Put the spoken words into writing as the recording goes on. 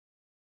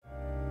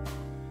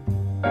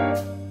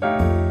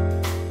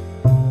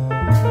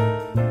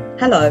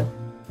Hello,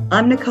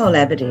 I'm Nicole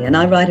Abadie and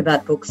I write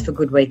about books for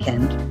Good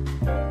Weekend.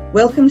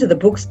 Welcome to the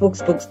Books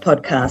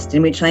podcast,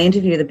 in which I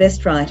interview the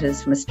best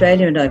writers from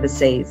Australia and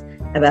overseas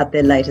about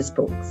their latest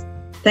books.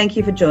 Thank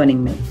you for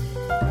joining me.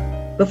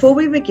 Before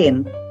we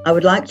begin, I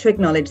would like to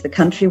acknowledge the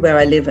country where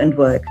I live and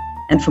work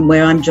and from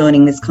where I'm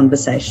joining this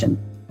conversation,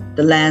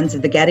 the lands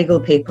of the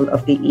Gadigal people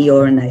of the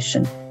Eora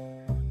Nation.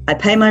 I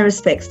pay my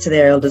respects to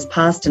their elders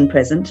past and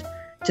present,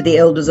 to the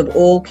elders of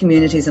all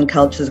communities and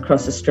cultures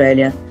across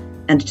Australia,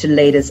 and to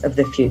leaders of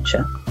the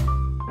future.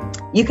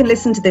 You can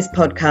listen to this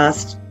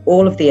podcast,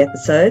 all of the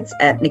episodes,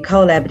 at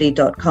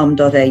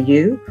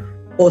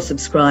nicoleabadie.com.au or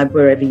subscribe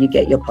wherever you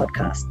get your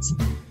podcasts.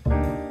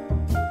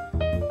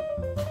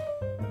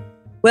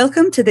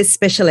 Welcome to this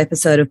special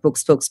episode of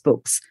Books,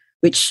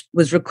 which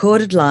was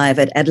recorded live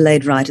at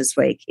Adelaide Writers'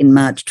 Week in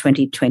March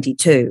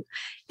 2022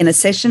 in a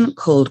session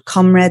called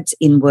Comrades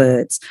in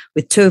Words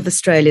with two of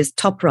Australia's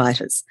top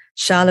writers,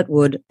 Charlotte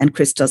Wood and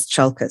Christos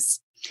Tsiolkas.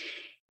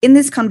 In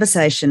this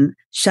conversation,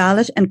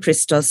 Charlotte and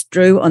Christos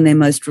drew on their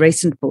most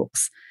recent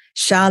books,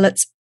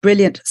 Charlotte's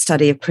brilliant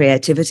study of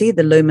creativity,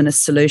 The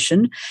Luminous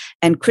Solution,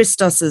 and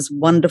Christos's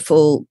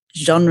wonderful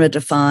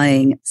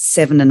genre-defying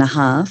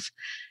 7.5,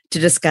 to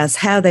discuss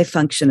how they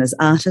function as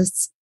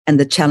artists and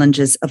the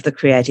challenges of the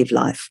creative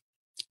life.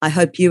 I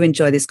hope you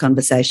enjoy this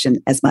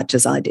conversation as much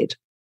as I did.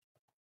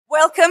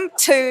 Welcome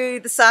to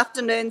this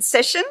afternoon's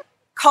session,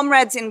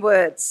 Comrades in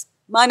Words.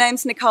 My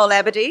name's Nicole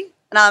Abadie.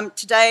 And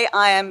today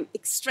I am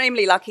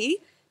extremely lucky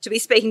to be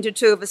speaking to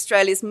two of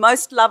Australia's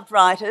most loved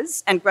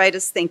writers and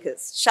greatest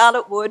thinkers,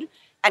 Charlotte Wood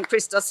and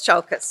Christos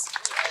Tsiolkas.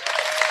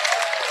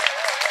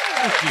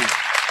 Thank you.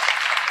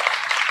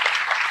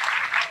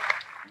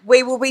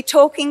 We will be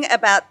talking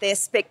about their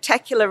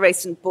spectacular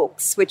recent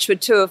books, which were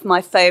two of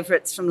my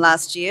favourites from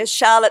last year.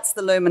 Charlotte's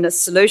The Luminous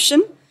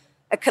Solution,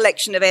 a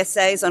collection of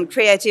essays on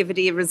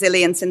creativity,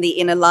 resilience and the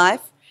inner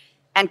life,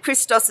 and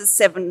Christos's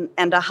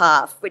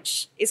 7.5,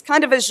 which is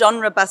kind of a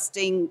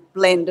genre-busting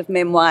blend of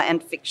memoir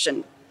and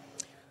fiction.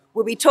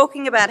 We'll be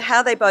talking about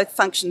how they both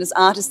function as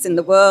artists in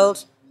the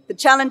world, the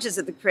challenges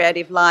of the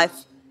creative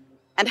life,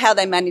 and how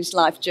they managed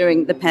life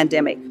during the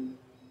pandemic.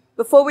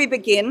 Before we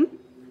begin,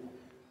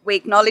 we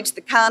acknowledge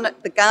the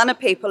Kaurna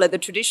people are the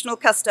traditional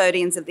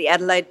custodians of the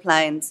Adelaide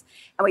Plains,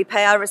 and we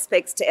pay our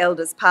respects to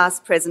elders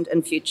past, present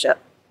and future.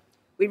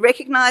 We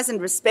recognise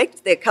and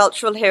respect their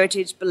cultural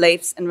heritage,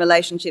 beliefs and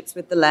relationships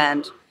with the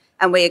land,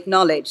 and we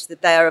acknowledge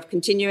that they are of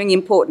continuing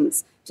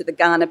importance to the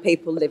Kaurna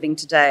people living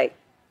today.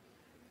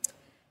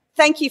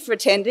 Thank you for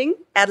attending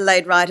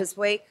Adelaide Writers'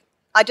 Week.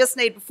 I just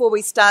need, before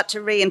we start,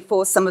 to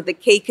reinforce some of the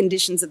key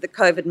conditions of the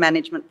COVID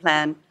management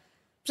plan.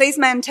 Please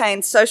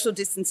maintain social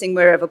distancing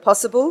wherever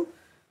possible.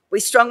 We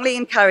strongly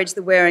encourage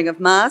the wearing of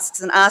masks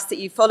and ask that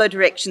you follow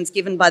directions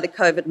given by the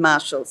COVID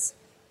marshals.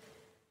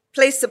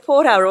 Please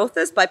support our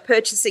authors by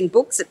purchasing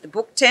books at the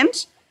book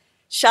tent.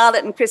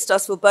 Charlotte and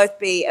Christos will both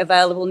be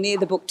available near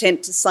the book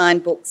tent to sign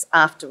books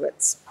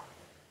afterwards.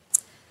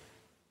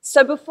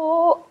 So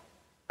before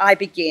I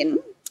begin,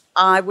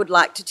 I would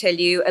like to tell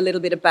you a little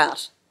bit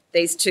about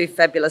these two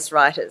fabulous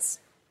writers.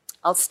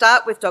 I'll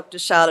start with Dr.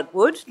 Charlotte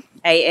Wood,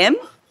 AM.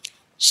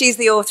 She's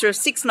the author of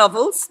 6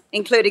 novels,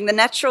 including The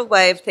Natural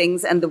Way of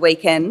Things and The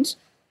Weekend,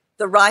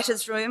 The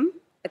Writer's Room,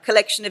 a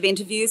collection of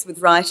interviews with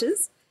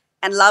writers,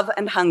 and Love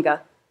and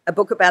Hunger, a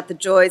book about the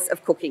joys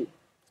of cooking.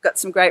 It's got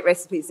some great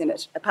recipes in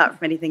it, apart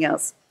from anything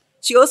else.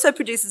 She also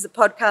produces a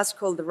podcast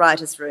called The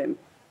Writer's Room.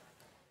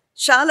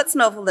 Charlotte's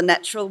novel, The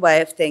Natural Way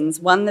of Things,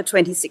 won the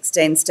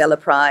 2016 Stella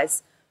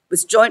Prize,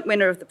 was joint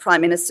winner of the Prime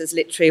Minister's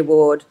Literary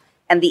Award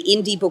and the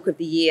Indie Book of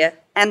the Year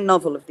and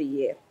Novel of the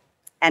Year,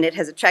 and it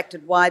has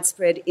attracted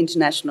widespread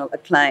international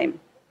acclaim.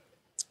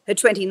 Her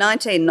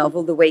 2019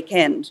 novel, The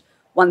Weekend,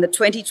 won the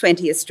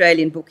 2020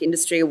 Australian Book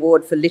Industry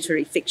Award for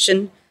Literary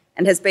Fiction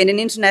and has been an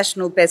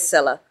international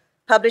bestseller,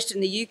 published in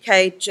the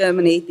UK,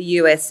 Germany, the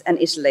US and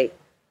Italy.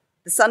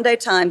 The Sunday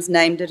Times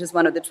named it as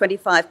one of the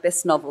 25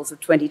 best novels of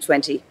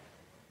 2020.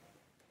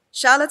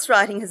 Charlotte's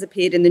writing has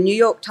appeared in the New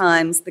York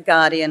Times, The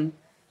Guardian,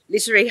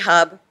 Literary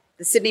Hub,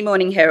 the Sydney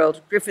Morning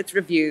Herald, Griffith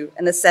Review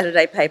and the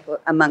Saturday Paper,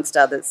 amongst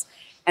others.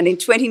 And in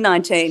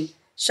 2019,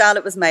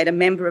 Charlotte was made a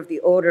member of the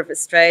Order of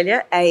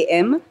Australia,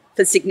 AM,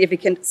 for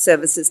significant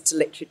services to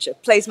literature.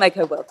 Please make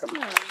her welcome.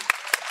 Oh,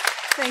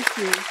 thank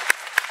you.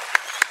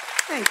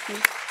 Thank you.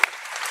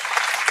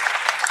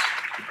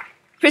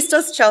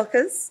 Christos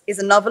Tsiolkas is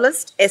a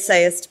novelist,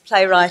 essayist,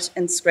 playwright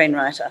and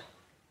screenwriter,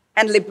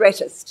 and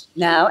librettist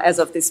now, as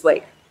of this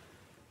week.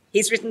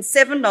 He's written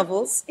 7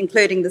 novels,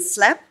 including The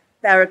Slap,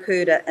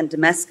 Barracuda and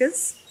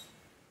Damascus.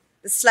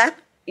 The Slap,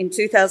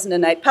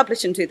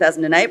 published in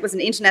 2008, was an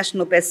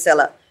international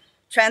bestseller,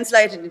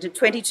 translated into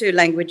 22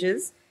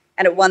 languages,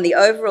 and it won the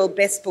overall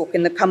Best Book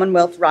in the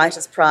Commonwealth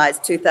Writers' Prize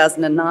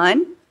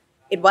 2009.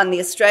 It won the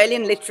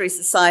Australian Literary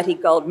Society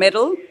Gold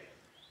Medal,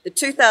 the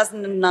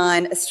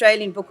 2009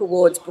 Australian Book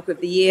Awards Book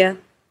of the Year,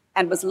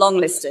 and was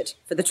longlisted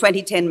for the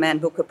 2010 Man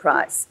Booker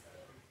Prize.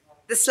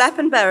 The Slap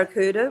and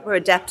Barracuda were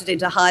adapted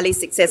into highly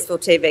successful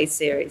TV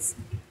series.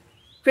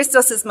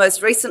 Christos's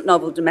most recent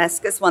novel,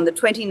 Damascus, won the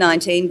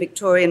 2019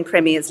 Victorian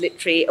Premier's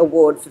Literary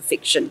Award for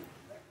Fiction.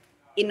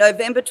 In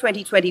November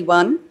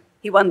 2021,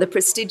 he won the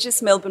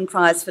prestigious Melbourne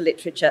Prize for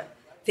Literature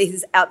for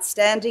his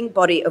outstanding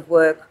body of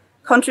work,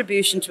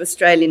 contribution to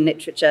Australian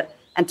literature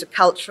and to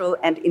cultural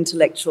and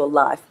intellectual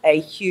life, a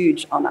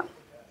huge honour.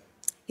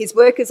 His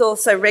work is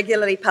also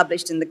regularly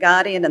published in The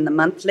Guardian and The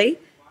Monthly,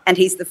 and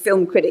he's the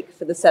film critic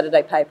for the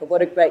Saturday paper.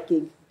 What a great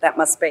gig that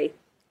must be.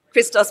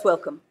 Christos,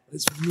 welcome.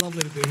 It's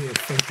lovely to be here.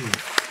 Thank you.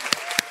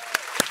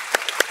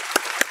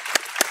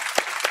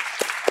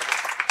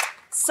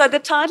 So the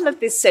title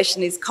of this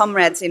session is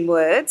Comrades in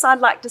Words. I'd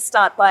like to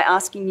start by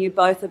asking you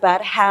both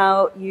about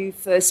how you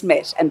first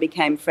met and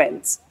became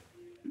friends.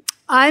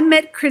 I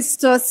met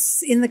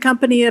Christos in the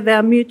company of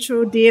our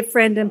mutual dear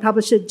friend and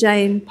publisher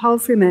Jane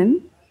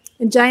Palfreyman.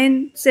 And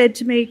Jane said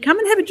to me, come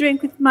and have a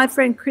drink with my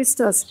friend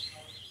Christos.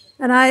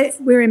 And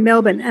we were in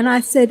Melbourne. And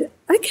I said,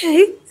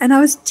 okay. And I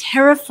was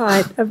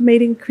terrified of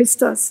meeting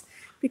Christos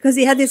because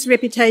he had this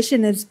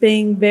reputation as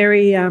being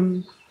very,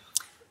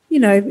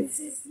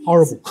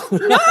 Horrible.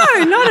 No,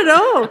 not at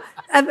all.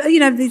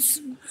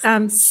 This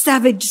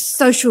savage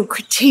social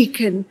critique.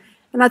 And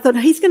I thought,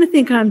 he's going to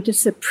think I'm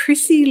just a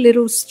prissy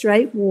little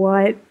straight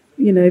white,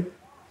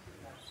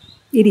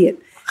 idiot.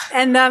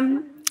 And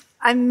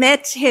I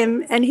met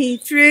him and he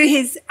threw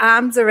his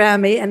arms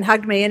around me and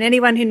hugged me. And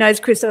anyone who knows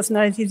Christos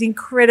knows his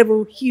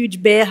incredible,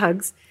 huge bear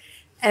hugs.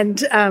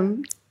 And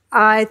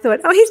I thought,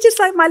 he's just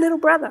like my little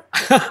brother.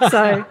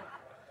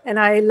 And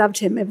I loved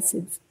him ever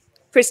since.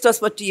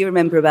 Christos, what do you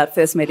remember about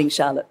first meeting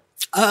Charlotte?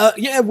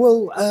 Jane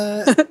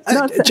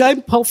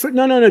Palfreyman.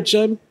 No,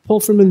 Jane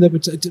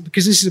Palfreyman.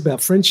 Because this is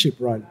about friendship,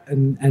 right?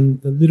 And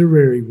the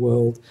literary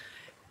world.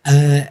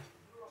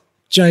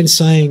 Jane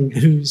saying,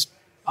 who's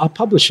our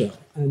publisher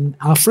and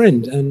our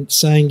friend, and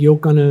saying,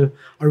 I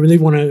really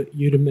want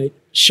you to meet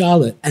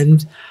Charlotte.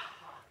 And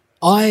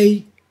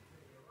I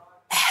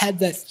had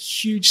that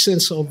huge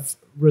sense of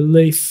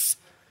relief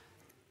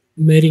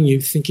meeting you,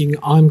 thinking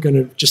I'm going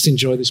to just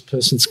enjoy this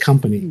person's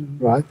company,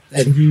 right?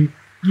 And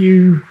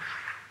you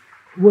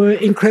were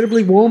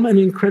incredibly warm and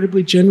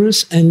incredibly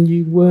generous, and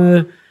you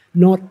were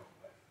not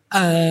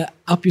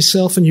up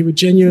yourself, and you were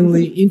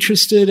genuinely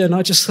interested. And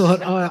I just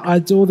thought, I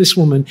adore this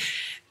woman.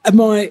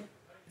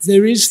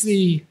 There is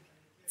the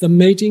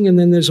meeting, and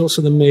then there's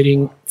also the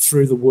meeting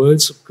through the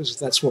words, because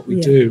that's what we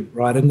do,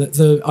 right? And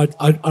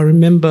I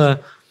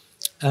remember.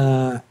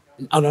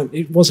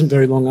 It wasn't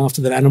very long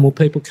after that Animal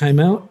People came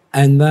out,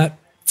 and that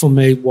for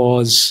me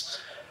was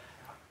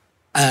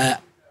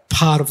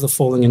part of the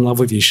falling in love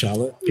with you,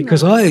 Charlotte,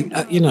 because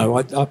I you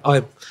know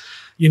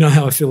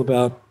how I feel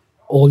about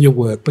all your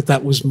work, but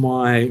that was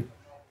my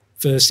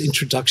first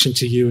introduction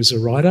to you as a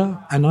writer,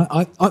 and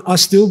I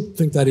still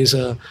think that is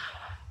a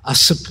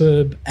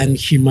superb and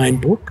humane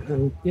book,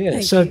 and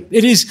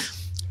it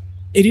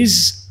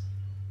is.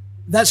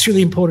 That's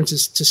really important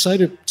to say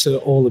to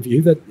all of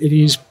you, that it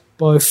is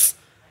both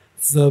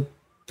the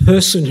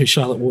person who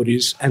Charlotte Wood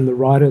is and the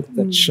writer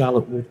that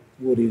Charlotte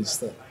Wood is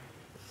that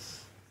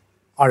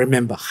I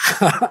remember.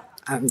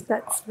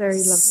 That's very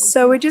lovely.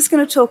 So we're just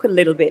going to talk a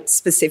little bit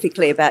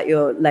specifically about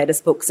your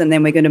latest books, and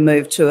then we're going to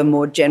move to a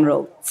more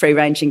general,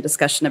 free-ranging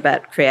discussion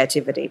about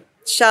creativity.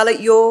 Charlotte,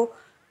 your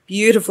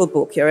beautiful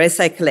book, your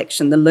essay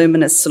collection, The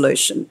Luminous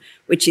Solution,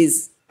 which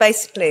is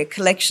basically a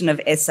collection of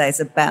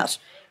essays about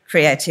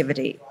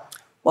creativity.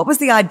 What was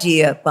the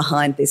idea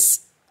behind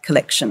this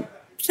collection?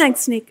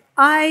 Thanks, Nick.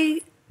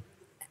 I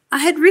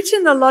had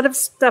written a lot of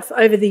stuff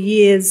over the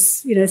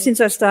years, since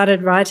I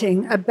started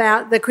writing,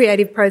 about the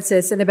creative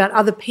process and about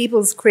other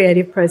people's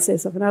creative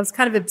process. And I was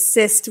kind of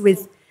obsessed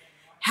with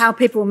how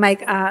people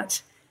make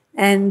art,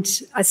 and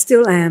I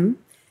still am.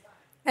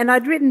 And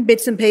I'd written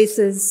bits and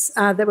pieces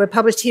that were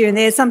published here and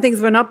there. Some things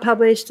were not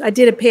published. I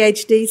did a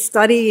PhD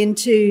study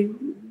into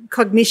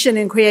cognition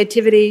and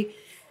creativity,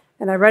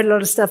 and I wrote a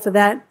lot of stuff for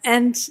that.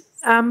 And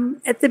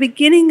at the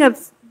beginning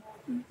of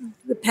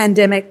the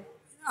pandemic,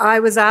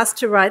 I was asked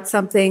to write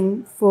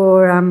something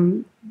for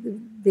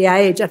The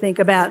Age, I think,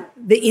 about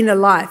the inner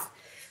life.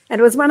 And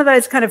it was one of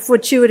those kind of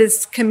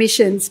fortuitous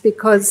commissions,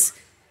 because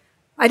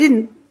I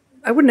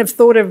wouldn't have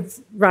thought of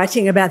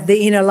writing about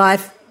the inner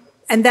life.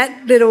 And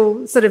that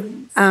little sort of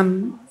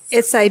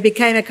essay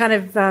became a kind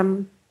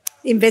of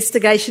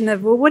investigation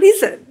of, well, what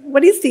is it?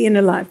 What is the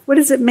inner life? What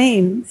does it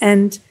mean?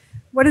 And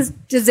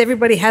does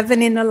everybody have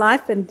an inner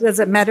life? And does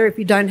it matter if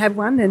you don't have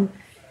one? And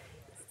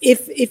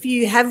if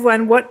you have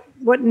one, what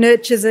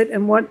nurtures it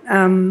and what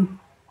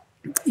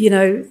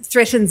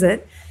threatens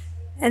it?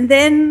 And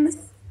then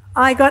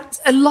I got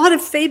a lot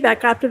of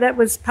feedback after that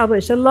was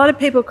published. A lot of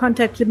people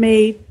contacted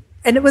me,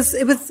 and it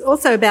was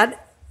also about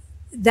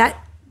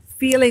that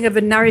feeling of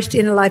a nourished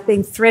inner life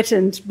being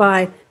threatened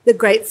by the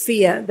great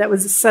fear that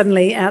was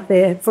suddenly out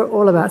there for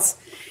all of us.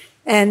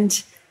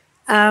 And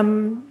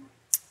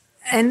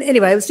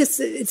anyway,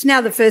 it's now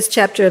the first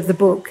chapter of the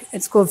book.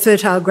 It's called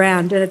Fertile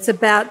Ground, and it's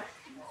about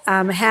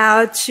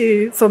how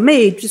to, for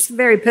me, just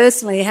very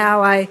personally,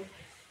 how I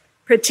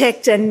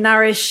protect and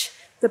nourish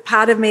the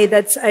part of me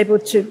that's able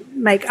to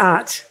make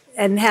art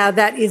and how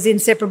that is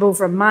inseparable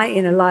from my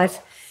inner life.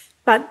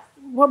 But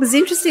what was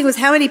interesting was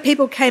how many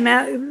people came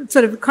out,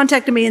 sort of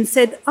contacted me and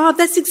said, oh,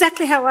 that's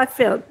exactly how I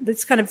felt.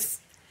 This kind of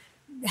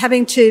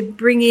having to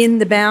bring in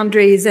the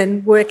boundaries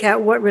and work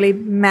out what really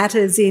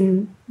matters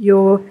in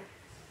your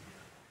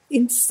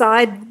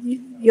inside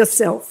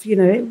yourself,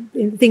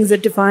 in things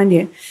that define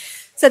you.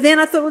 So then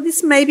I thought, well,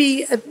 this may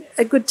be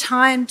a good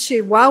time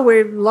to, while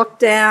we're locked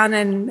down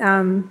and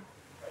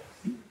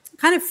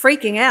kind of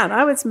freaking out.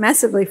 I was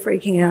massively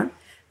freaking out.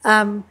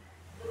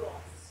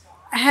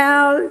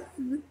 How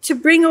to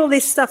bring all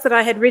this stuff that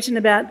I had written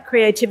about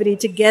creativity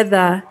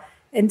together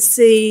and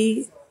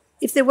see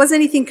if there was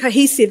anything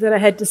cohesive that I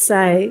had to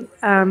say.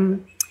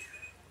 And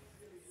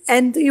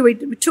we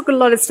took a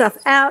lot of stuff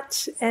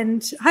out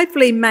and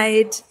hopefully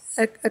made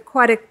a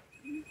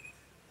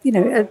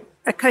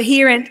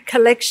coherent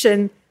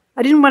collection.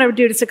 I didn't want to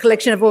do just a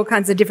collection of all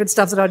kinds of different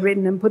stuff that I'd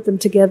written and put them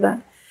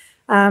together.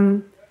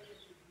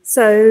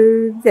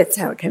 So that's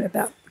how it came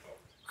about.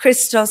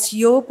 Christos,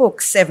 your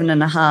book,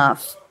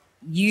 7.5,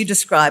 you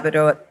describe it,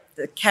 or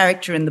the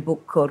character in the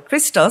book called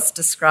Christos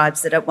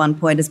describes it at one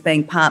point as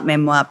being part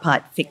memoir,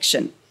 part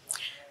fiction.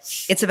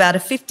 It's about a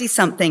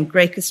 50-something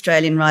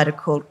Greek-Australian writer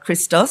called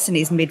Christos in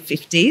his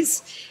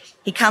mid-50s.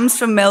 He comes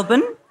from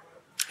Melbourne.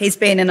 He's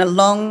been in a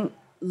long,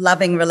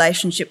 loving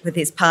relationship with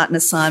his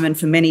partner Simon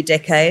for many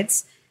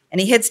decades,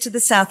 and he heads to the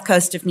south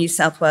coast of New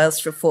South Wales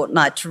for a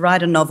fortnight to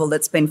write a novel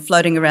that's been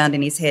floating around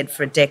in his head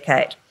for a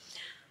decade.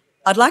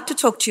 I'd like to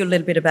talk to you a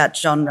little bit about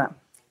genre.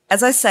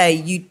 As I say,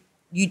 you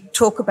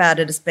talk about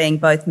it as being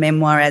both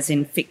memoir as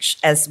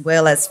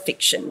well as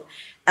fiction.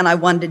 And I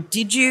wondered,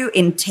 did you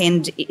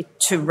intend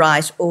to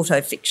write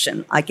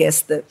autofiction? I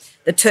guess the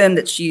term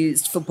that's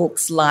used for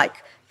books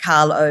like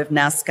Karl Ove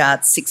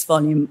Knausgaard's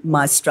 6-volume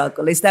My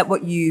Struggle. Is that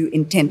what you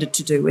intended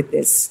to do with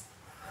this?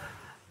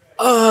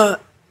 I'm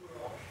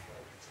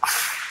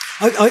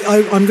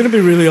going to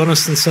be really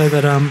honest and say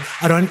that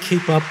I don't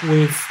keep up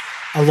with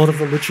a lot of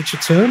the literature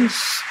terms.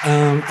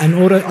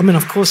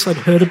 Of course, I'd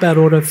heard about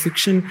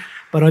autofiction,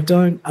 but I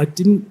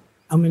didn't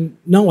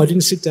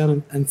sit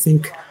down and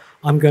think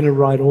I'm going to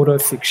write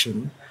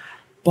autofiction.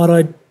 But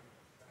I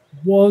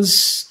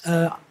was,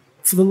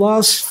 for the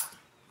last,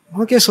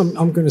 I guess I'm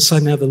going to say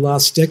now the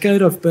last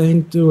decade, I've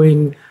been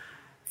doing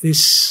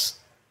this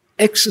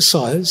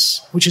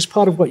exercise, which is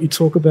part of what you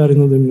talk about in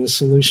the Luminous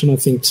Solution, I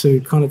think,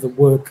 too, kind of the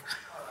work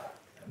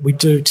we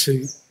do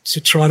to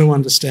try to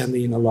understand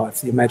the inner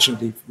life, the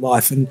imaginative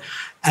life.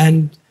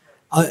 And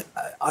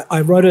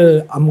I wrote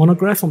a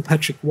monograph on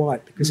Patrick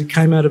White because it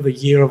came out of a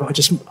year of, I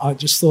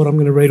just thought I'm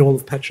going to read all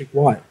of Patrick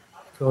White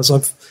because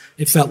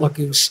it felt like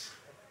it was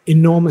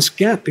enormous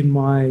gap in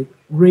my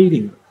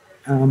reading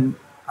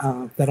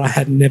that I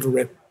had never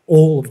read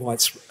all of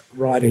White's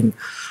writing.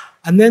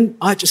 And then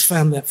I just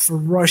found that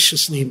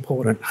ferociously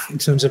important in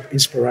terms of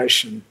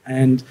inspiration.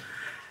 And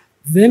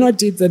then I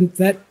did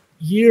that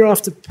year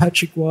after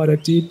Patrick White, I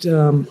did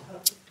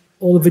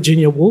all of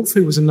Virginia Woolf,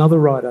 who was another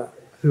writer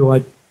who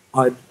I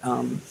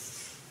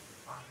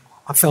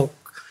felt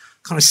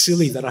kind of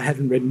silly that I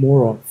hadn't read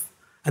more of.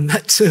 And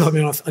that too,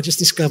 I just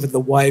discovered The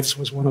Waves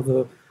was one of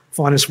the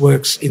finest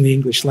works in the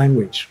English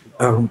language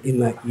in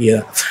that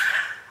year.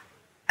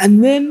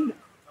 And then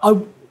I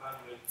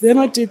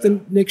did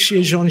the next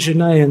year Jean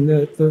Genet, and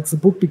the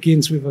book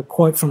begins with a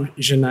quote from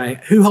Genet,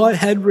 who I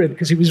had read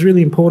because he was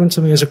really important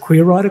to me as a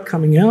queer writer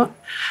coming out,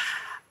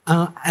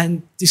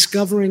 and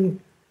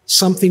discovering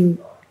something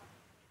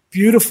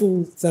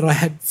beautiful that I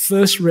had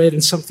first read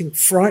and something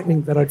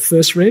frightening that I'd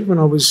first read when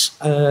I was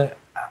a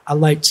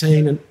late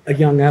teen and a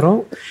young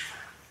adult,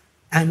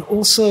 and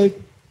also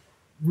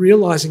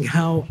realising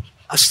how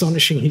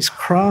astonishing his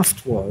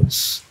craft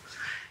was.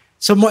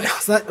 So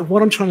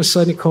what I'm trying to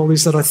say, Nicole,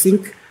 is that I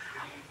think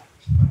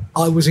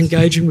I was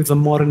engaging with the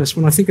modernist.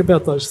 When I think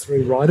about those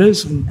three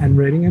writers and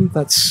reading them,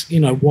 that's,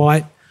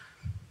 White,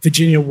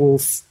 Virginia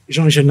Woolf,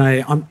 Jean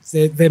Genet,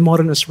 they're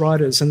modernist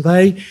writers, and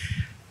they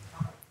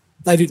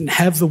didn't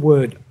have the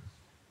word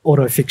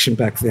autofiction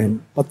back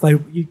then, but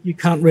you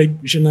can't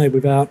read Genet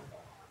without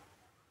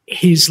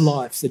his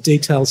life, the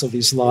details of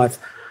his life,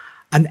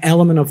 an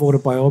element of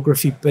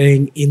autobiography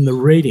being in the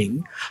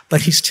reading,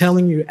 but he's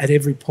telling you at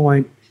every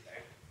point,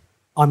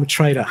 I'm a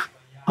traitor.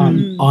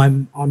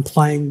 I'm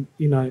playing,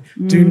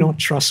 do not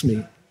trust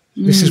me.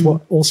 This is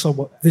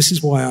this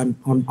is why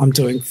I'm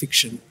doing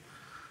fiction.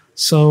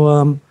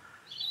 So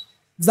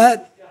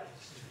that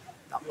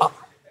I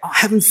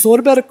haven't thought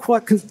about it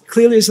quite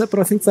clearly as that, but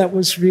I think that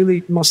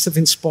must have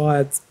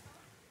inspired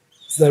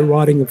the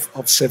writing of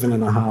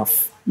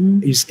 7.5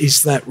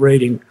 is that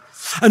reading.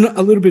 And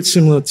a little bit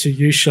similar to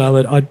you,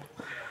 Charlotte,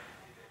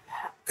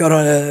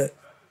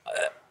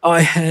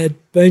 I had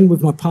been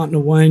with my partner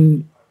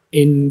Wayne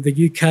in the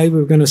UK. We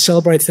were going to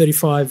celebrate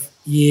 35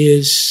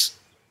 years.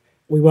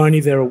 We were only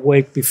there a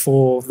week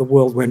before the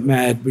world went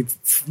mad. We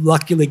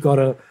luckily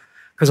because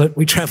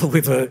we travelled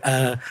with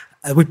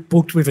we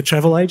booked with a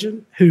travel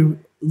agent who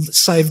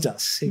saved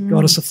us. He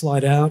got us a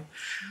flight out,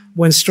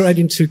 went straight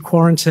into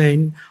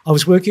quarantine. I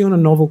was working on a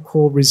novel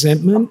called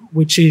Resentment,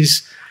 which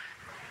is,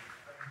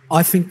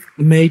 I think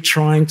me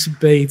trying to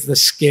be the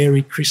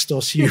scary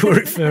Christos you were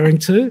referring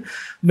to,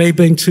 me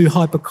being too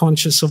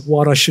hyper-conscious of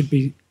what I should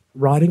be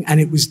writing, and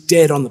it was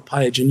dead on the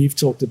page, and you've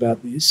talked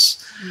about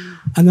this.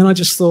 And then I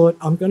just thought,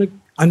 I'm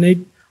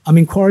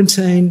in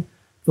quarantine,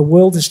 the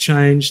world has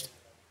changed,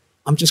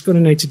 I'm just going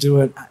to need to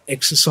do an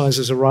exercise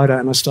as a writer,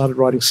 and I started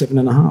writing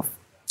 7.5.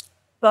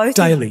 Both?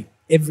 Daily,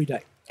 every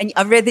day. And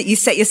I read that you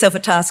set yourself a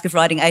task of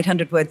writing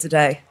 800 words a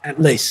day.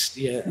 At least,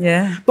 yeah.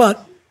 Yeah.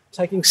 But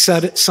taking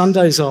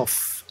Sundays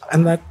off,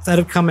 and that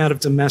had come out of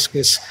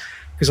Damascus,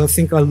 because I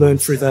think I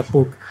learned through that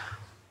book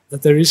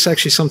that there is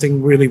actually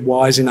something really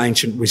wise in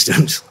ancient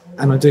wisdoms,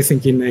 and I do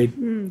think you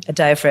need a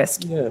day of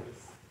rest. Yeah.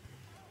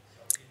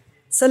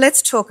 So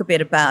let's talk a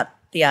bit about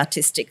the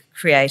artistic,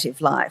 creative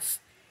life.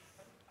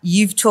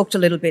 You've talked a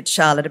little bit,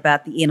 Charlotte,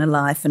 about the inner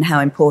life and how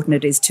important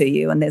it is to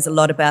you, and there's a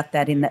lot about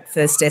that in that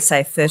first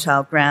essay,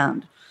 Fertile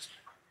Ground.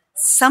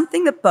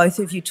 Something that both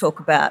of you talk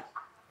about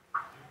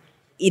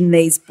in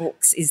these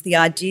books is the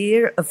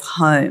idea of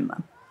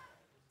home.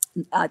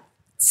 It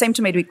seemed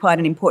to me to be quite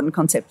an important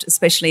concept,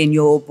 especially in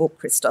your book,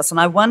 Christos, and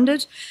I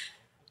wondered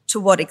to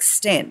what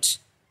extent,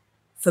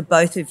 for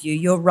both of you,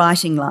 your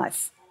writing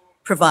life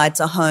provides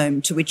a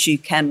home to which you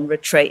can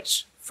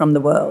retreat from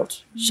the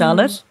world.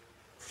 Charlotte?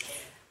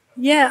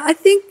 Yeah, I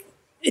think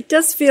it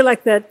does feel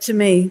like that to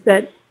me,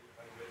 that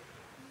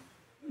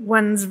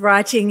one's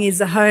writing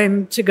is a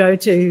home to go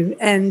to,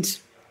 and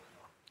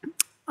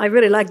I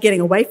really like getting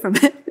away from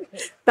it.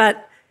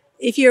 But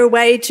if you're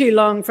away too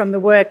long from the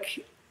work,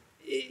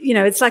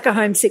 it's like a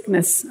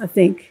homesickness, I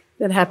think,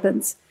 that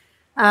happens.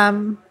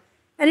 And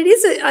it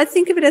is, I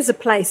think of it as a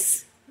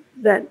place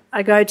that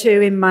I go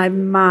to in my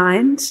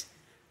mind.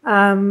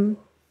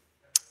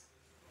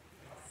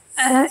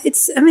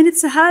 It's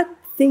a hard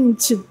thing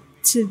to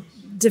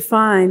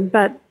define,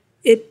 but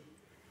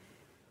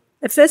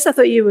at first I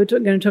thought you were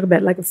going to talk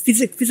about like a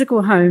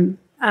physical home,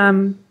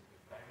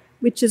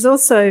 which is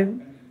also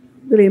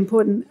really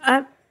important.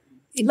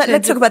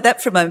 Let's talk about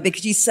that for a moment,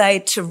 because you say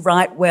to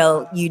write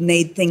well you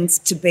need things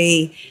to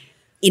be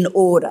in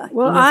order.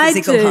 Well, in your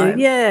physical home.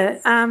 Yeah,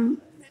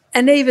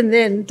 and even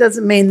then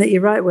doesn't mean that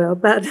you write well,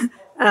 but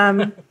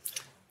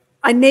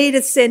I need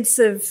a sense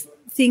of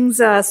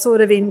things are sort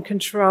of in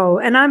control,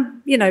 and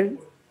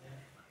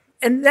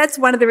and that's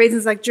one of the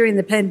reasons, like during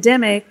the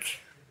pandemic,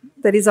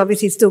 that is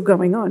obviously still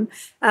going on,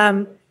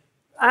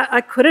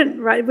 I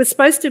couldn't write. It was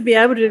supposed to be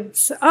able to,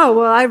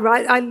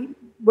 I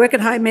work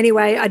at home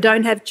anyway, I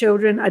don't have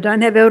children, I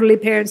don't have elderly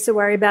parents to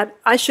worry about.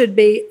 I should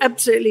be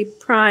absolutely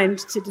primed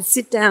to just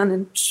sit down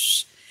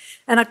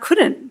and I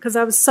couldn't, because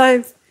I was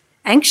so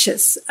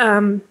anxious.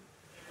 But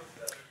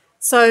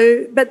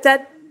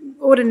that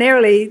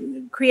ordinarily,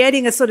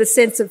 creating a sort of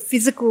sense of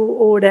physical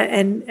order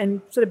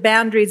and sort of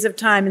boundaries of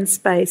time and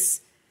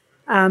space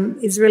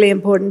is really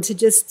important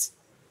to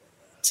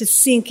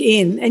sink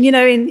in. And,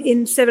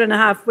 in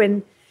 7.5,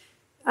 when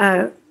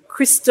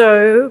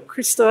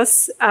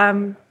Christos,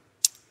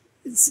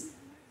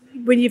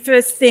 when you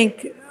first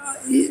think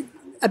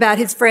about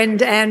his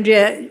friend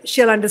Andrea,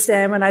 she'll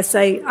understand when I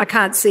say, I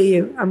can't see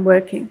you, I'm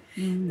working.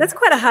 That's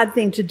quite a hard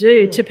thing to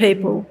do to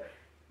people,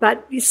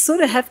 but you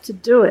sort of have to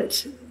do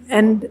it.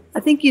 And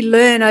I think you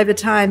learn over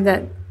time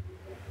that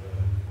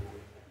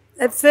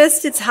at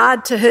first it's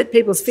hard to hurt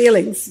people's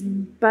feelings,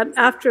 but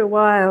after a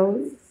while,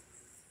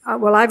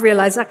 I've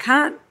realised I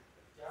can't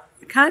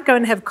go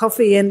and have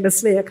coffee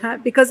endlessly.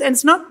 And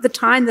it's not the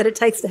time that it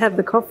takes to have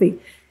the coffee.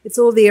 It's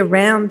all the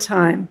around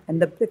time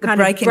and the kind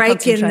of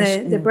break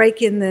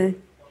in the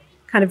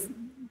kind of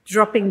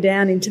dropping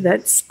down into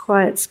that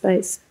quiet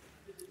space.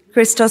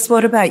 Christos,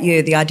 what about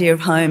you? The idea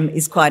of home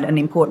is quite an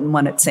important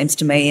one, it seems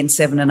to me, in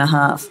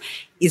 7.5.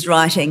 Is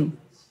writing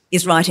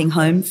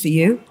home for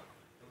you?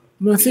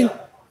 I think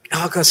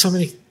I've got so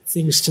many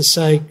things to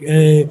say.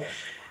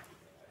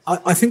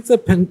 I think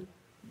that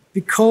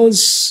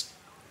because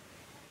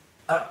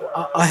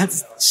I have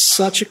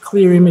such a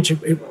clear image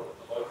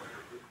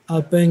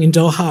of being in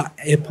Doha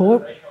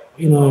Airport.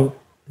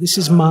 This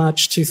is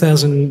March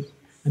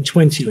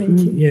 2020.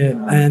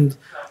 Yeah,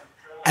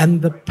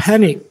 and the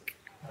panic.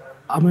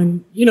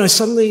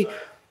 Suddenly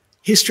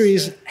history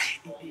is.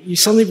 You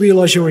suddenly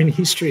realise you're in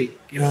history,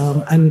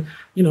 and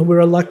we're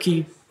a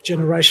lucky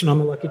generation.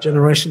 I'm a lucky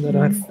generation that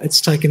it's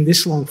taken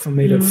this long for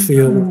me to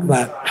feel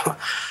that,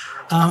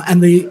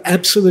 and the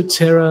absolute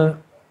terror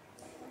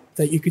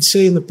that you could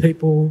see in the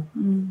people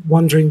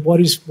wondering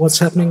what's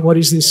happening, what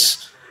is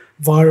this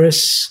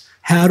virus,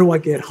 how do I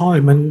get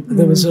home? And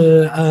there was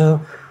a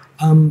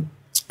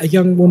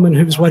young woman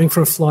who was waiting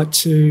for a flight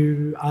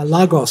to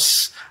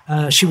Lagos.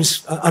 She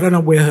was I don't know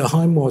where her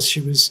home was.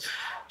 She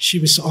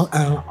was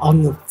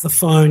on the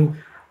phone,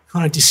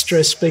 kind of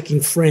distressed, speaking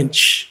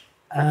French,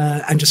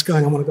 and just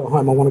going, I want to go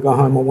home, I want to go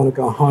home, I want to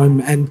go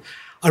home. And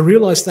I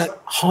realised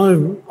that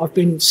home, I've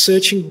been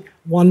searching,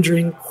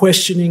 wondering,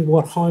 questioning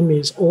what home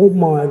is all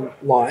my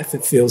life,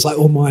 it feels like,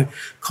 all my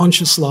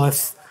conscious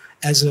life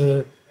as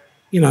in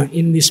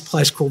this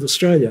place called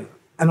Australia.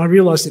 And I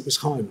realised it was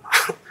home.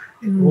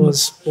 It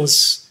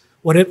was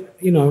whatever,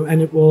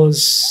 and it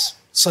was,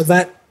 so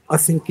that I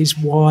think, is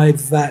why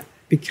that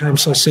became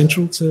so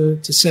central to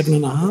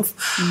 7.5.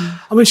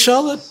 I mean,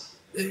 Charlotte,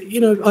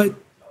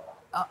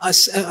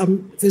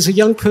 there's a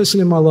young person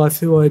in my life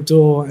who I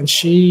adore, and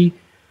she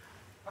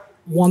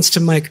wants to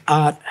make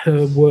art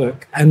her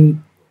work.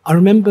 And I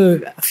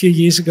remember a few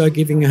years ago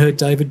giving her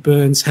David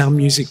Byrne's How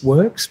Music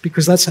Works,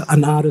 because that's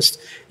an artist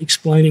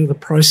explaining the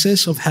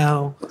process of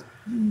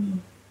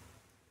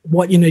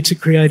what you need to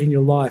create in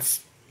your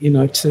life,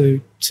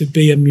 to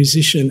be a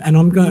musician. And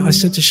I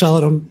said to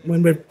Charlotte,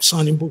 when we're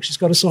signing books, she's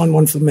got to sign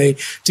one for me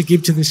to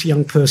give to this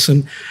young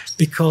person,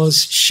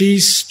 because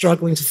she's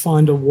struggling to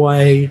find a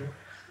way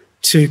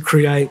to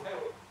create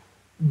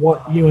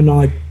what you and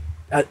I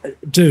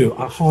do,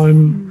 a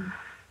home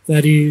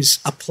that is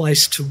a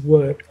place to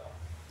work,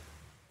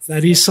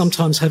 that is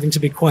sometimes having to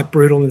be quite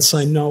brutal and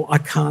say, no, I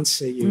can't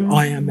see you,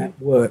 I am at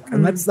work.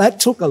 And that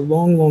took a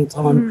long, long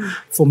time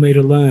for me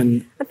to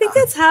learn. I think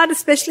that's hard,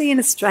 especially in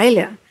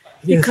Australia,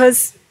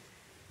 because,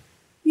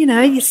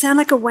 you sound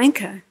like a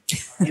wanker.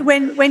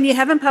 when you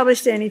haven't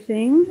published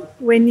anything,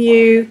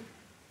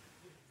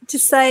 to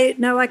say,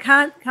 no, I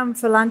can't come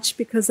for lunch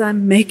because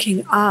I'm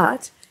making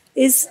art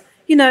is,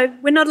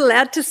 we're not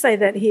allowed to say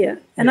that here.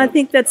 And I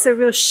think that's a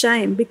real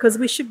shame, because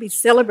we should be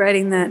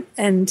celebrating that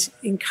and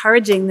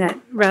encouraging that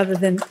rather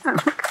than,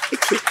 the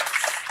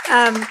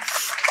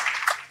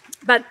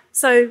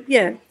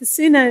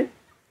sooner,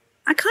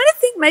 I kind of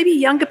think maybe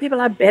younger people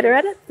are better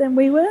at it than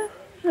we were.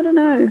 I don't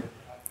know.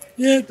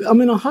 Yeah, I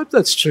mean, I hope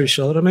that's true,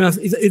 Charlotte. I mean,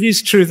 it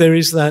is true. There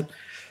is that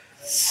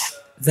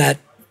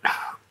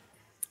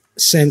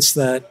sense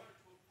that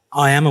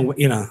I am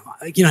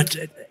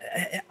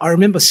I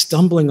remember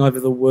stumbling over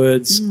the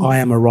words "I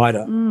am a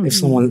writer." If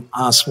someone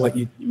asked what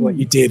you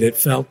did, it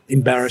felt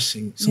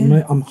embarrassing. So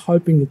I'm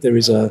hoping that there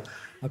is a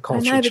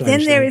cultural change. But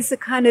then there is the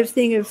kind of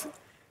thing of,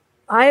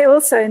 I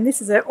also, and this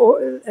is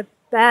a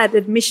bad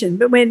admission,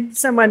 but when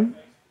someone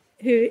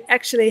who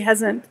actually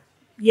hasn't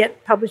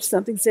yet published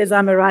something says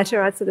I'm a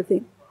writer, I sort of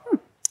think,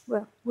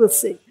 well, we'll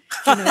see.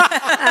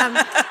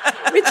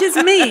 Which is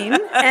mean,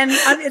 and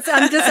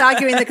I'm just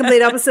arguing the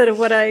complete opposite of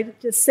what I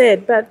just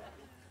said. But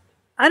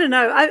I don't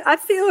know. I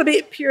feel a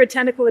bit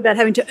puritanical about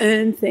having to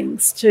earn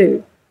things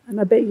too,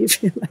 and I bet you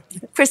feel like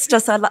that.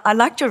 Christos, I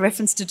liked your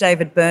reference to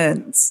David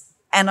Byrne's,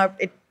 and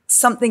it's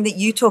something that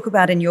you talk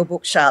about in your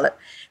book, Charlotte,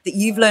 that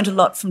you've learned a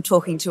lot from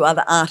talking to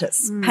other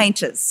artists,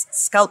 painters,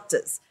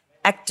 sculptors,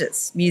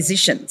 actors,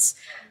 musicians.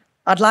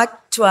 I'd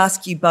like to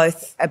ask you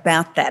both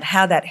about that,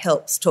 how that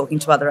helps talking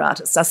to other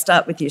artists. I'll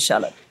start with you,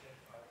 Charlotte.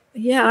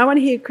 Yeah, I want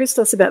to hear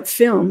Christos about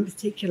film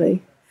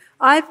particularly.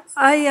 I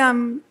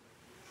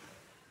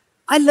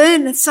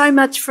learn so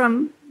much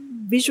from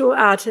visual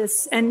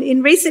artists, and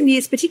in recent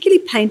years,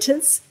 particularly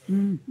painters.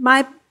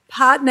 My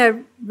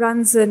partner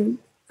runs an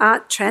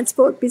art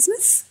transport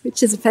business,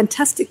 which is a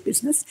fantastic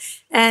business.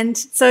 And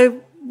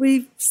so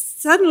we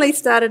suddenly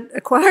started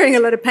acquiring a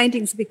lot of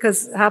paintings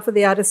because half of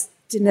the artists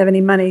didn't have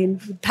any money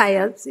and would pay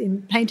us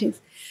in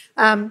paintings,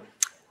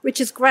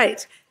 which is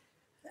great.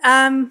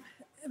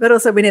 But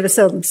also we never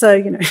sell them, so,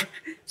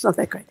 it's not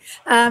that great.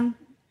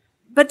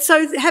 But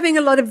so having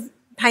a lot of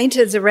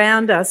painters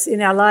around us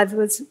in our lives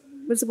was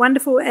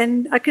wonderful,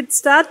 and I could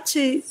start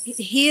to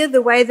hear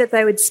the way that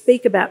they would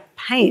speak about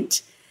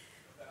paint,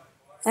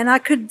 and I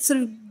could sort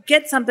of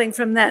get something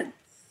from that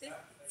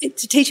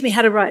to teach me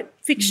how to write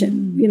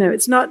fiction.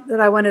 It's not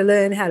that I want to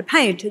learn how to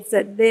paint, it's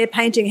that their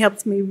painting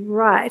helps me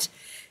write.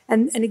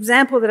 And an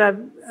example that I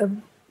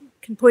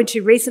can point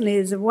to recently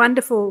is a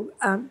wonderful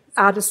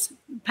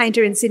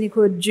painter in Sydney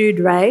called Jude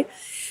Ray,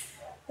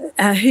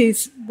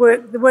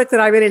 the work that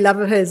I really love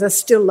of hers are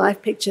still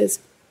life pictures.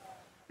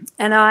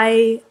 And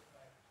I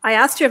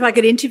asked her if I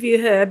could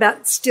interview her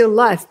about still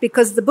life,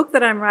 because the book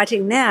that I'm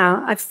writing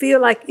now I feel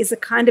like is a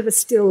kind of a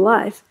still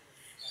life.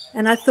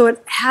 And I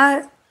thought,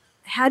 how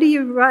do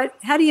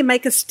you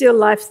make a still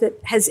life that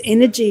has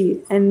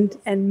energy and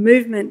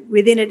movement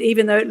within it,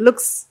 even though it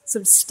looks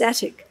sort of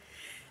static?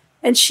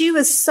 And she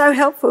was so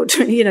helpful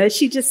to me,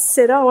 she just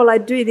said, oh, well, I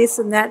do this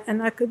and that,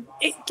 and I could,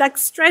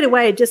 straight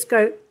away just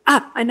go,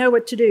 I know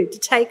what to do, to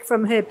take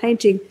from her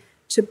painting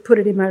to put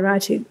it in my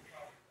writing,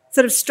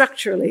 sort of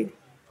structurally.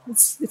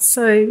 It's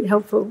so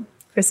helpful.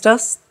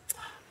 Christos?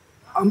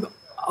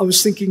 I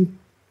was thinking,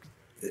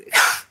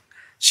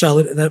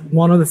 Charlotte, that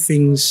one of the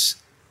things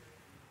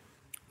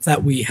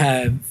that we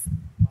have,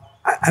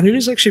 and it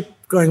is actually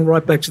going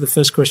right back to the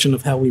first question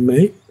of how we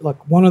meet,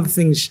 like one of the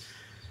things,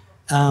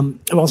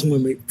 it wasn't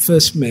when we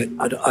first met,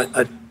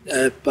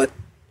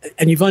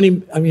 you've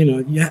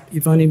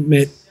only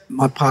met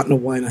my partner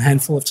Wayne a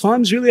handful of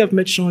times. Really, I've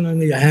met Sean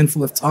only a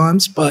handful of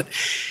times, but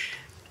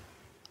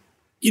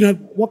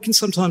what can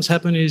sometimes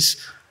happen is,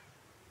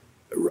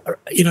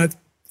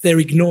 they're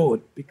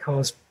ignored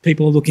because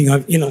people are looking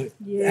over,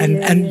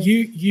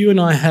 you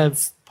and I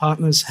have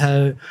partners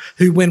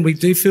who, when we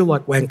do feel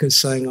like wankers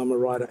saying I'm a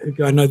writer, who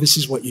go, no, this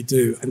is what you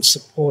do, and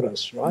support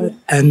us, right? Yeah.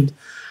 And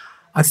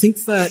I think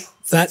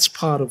that's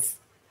part of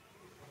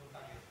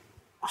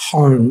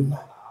home.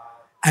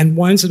 And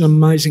Wayne's an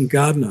amazing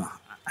gardener,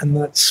 and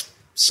that's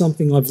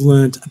something I've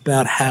learned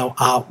about how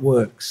art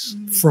works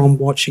from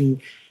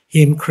watching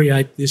him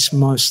create this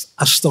most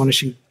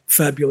astonishing,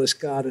 fabulous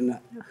garden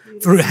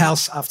through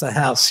house after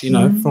house,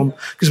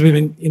 because we've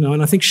been,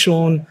 and I think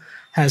Sean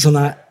has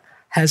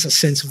a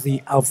sense of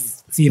the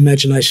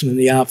imagination and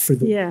the art through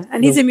the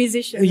and he's a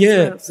musician.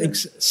 Yeah, as well,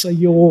 so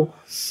you're,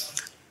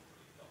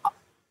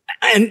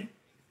 and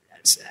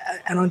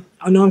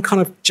I know I'm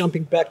kind of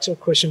jumping back to a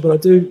question,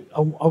 but I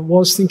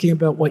was thinking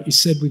about what you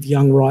said with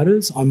young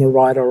writers. I'm a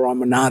writer, or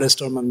I'm an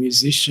artist, or I'm a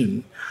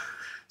musician.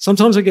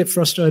 Sometimes I get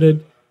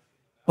frustrated.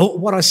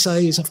 What I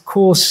say is, of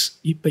course,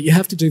 but you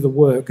have to do the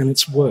work, and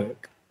it's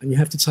work, and you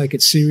have to take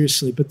it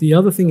seriously. But the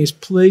other thing is,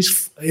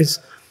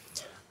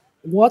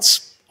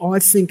 what's I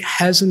think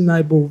has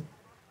enabled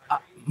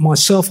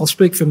myself, I'll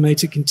speak for me,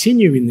 to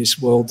continue in this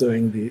world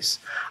doing this,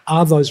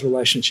 are those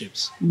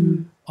relationships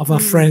of our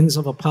friends,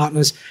 of our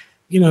partners.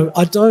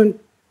 I don't,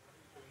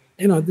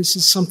 this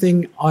is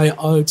something I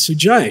owe to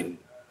Jane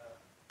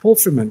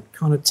Paulfreeman,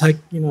 kind of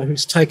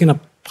who's taken a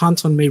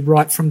punt on me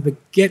right from the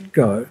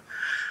get-go.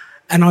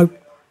 And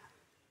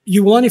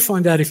you will only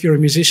find out if you're a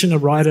musician, a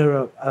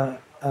writer,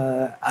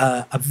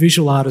 a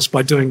visual artist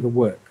by doing the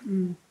work.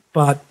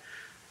 But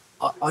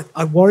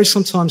I worry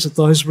sometimes that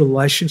those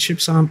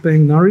relationships aren't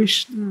being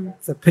nourished,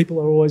 that people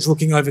are always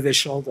looking over their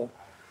shoulder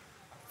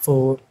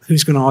for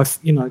who's going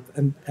to,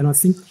 and I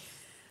think...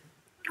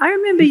 I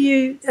remember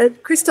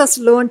Christos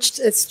launched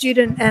a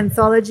student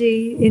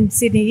anthology in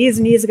Sydney years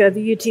and years ago,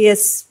 the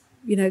UTS,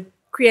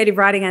 creative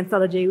writing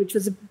anthology, which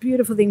was a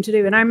beautiful thing to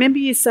do. And I remember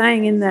you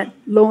saying in that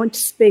launch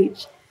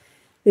speech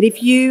that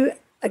if you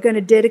are going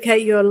to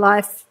dedicate your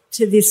life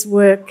to this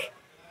work,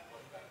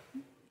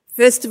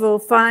 first of all,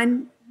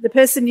 find the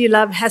person you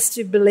love has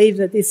to believe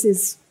that this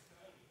is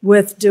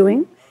worth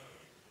doing.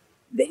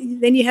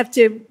 Then you have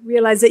to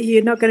realise that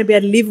you're not going to be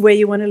able to live where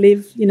you want to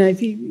live.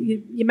 If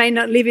you may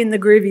not live in the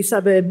groovy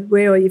suburb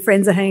where all your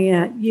friends are hanging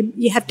out.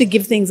 You have to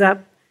give things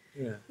up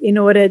in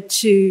order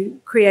to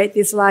create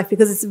this life,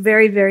 because it's a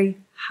very, very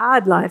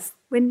hard life.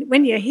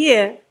 When you're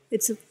here,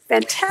 it's a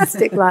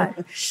fantastic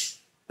life.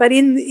 But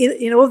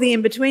in all the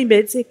in-between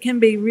bits, it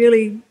can be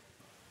really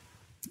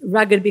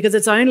rugged, because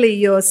it's only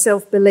your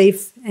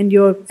self-belief and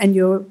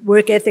your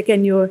work ethic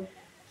and your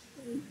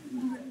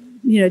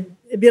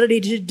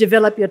ability to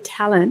develop your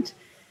talent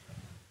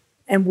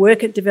and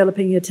work at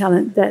developing your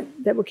talent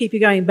that will keep you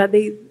going. But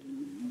the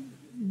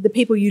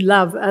people you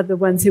love are the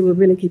ones who will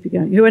really keep you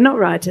going, who are not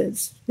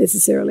writers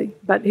necessarily,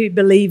 but who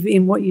believe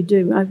in what you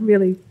do.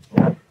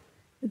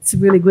 It's a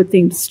really good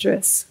thing to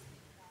stress.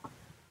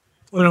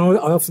 Well,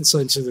 I often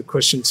say to the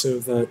question to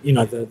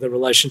the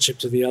relationship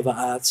to the other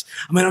arts.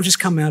 I mean, I've just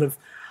come out of.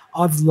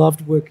 I've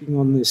loved working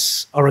on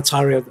this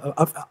oratorio.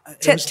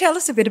 Tell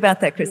us a bit about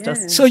that, Christos.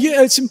 Yeah. So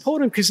it's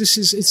important, because this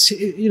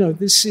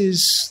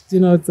is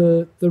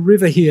the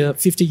river here.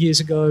 50 years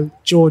ago,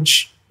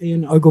 George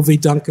Ian Ogilvy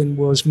Duncan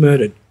was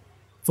murdered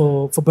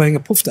for being a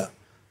pufter,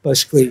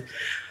 basically,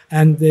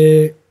 and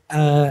they're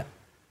a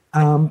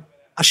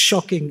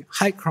shocking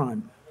hate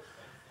crime.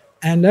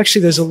 And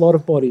actually, there's a lot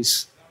of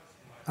bodies,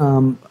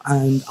 and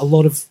a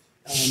lot of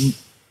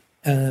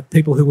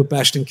people who were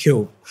bashed and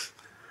killed.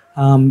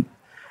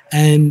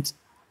 And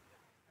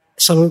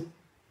so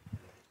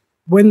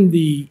when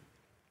the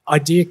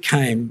idea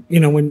came,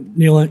 when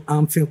Neil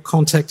Armfield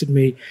contacted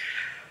me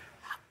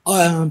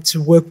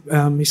to work,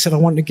 he said, I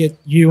want to get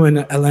you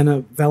and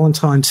Elena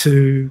Valentine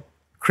to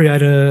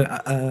create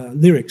a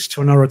lyrics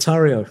to an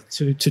oratorio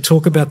to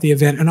talk about the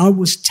event. And I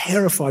was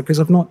terrified, because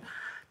I've not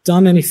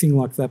done anything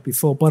like that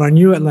before, but I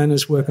knew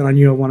Elena's work and I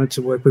knew I wanted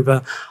to work with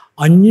her.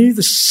 I knew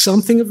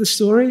something of the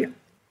story,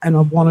 and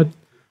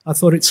I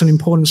thought it's an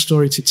important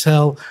story to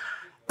tell.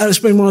 And it's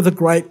been one of the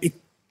great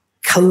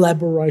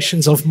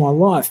collaborations of my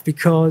life,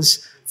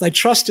 because they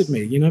trusted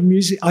me.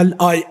 Music,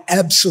 I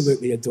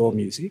absolutely adore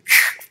music.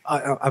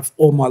 I've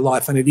all my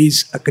life, and it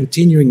is a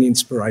continuing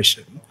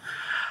inspiration.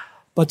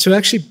 But to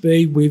actually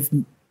be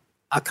with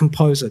a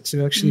composer,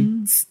 to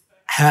actually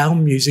how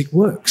music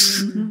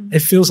works,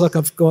 it feels like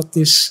I've got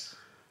this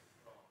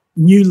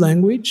new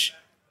language.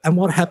 And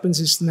what happens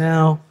is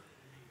now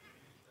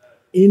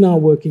in our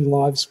working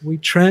lives, we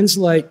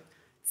translate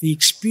the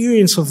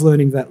experience of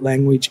learning that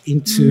language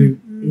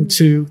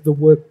into the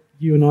work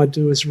you and I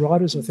do as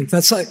writers. I think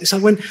that's so.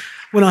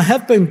 When I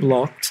have been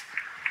blocked,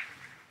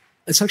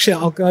 it's actually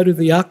I'll go to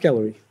the art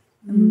gallery,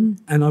 and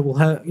I will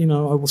I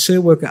will see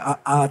a work of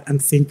art and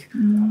think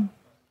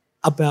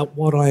about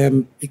what I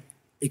am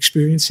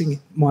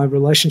experiencing, my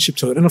relationship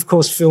to it. And of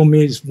course, film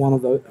is one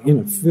of those.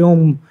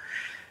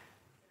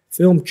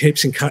 Film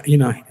keeps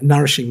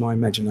nourishing my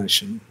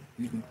imagination.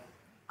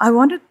 I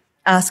want to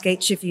ask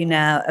each of you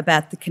now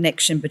about the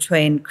connection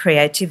between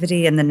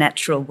creativity and the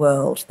natural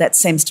world. That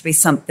seems to be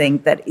something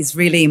that is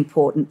really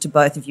important to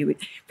both of you.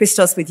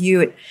 Christos, with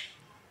you,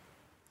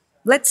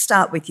 let's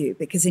start with you,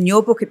 because in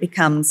your book it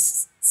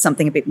becomes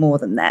something a bit more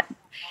than that.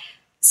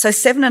 So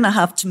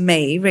 7.5 to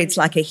me reads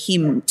like a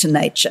hymn to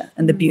nature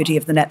and the beauty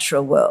of the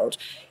natural world.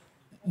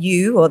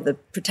 You, or the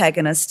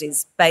protagonist,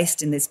 is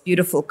based in this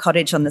beautiful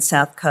cottage on the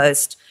south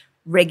coast,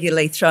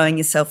 regularly throwing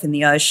yourself in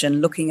the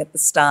ocean, looking at the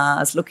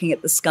stars, looking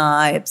at the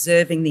sky,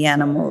 observing the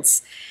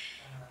animals.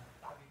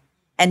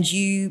 And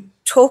you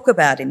talk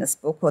about in this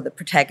book, or the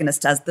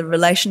protagonist does, the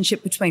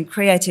relationship between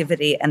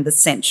creativity and the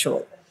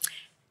sensual.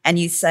 And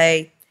you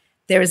say,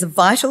 there is a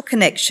vital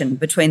connection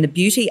between the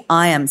beauty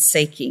I am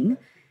seeking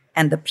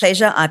and the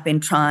pleasure I've been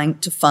trying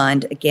to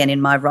find again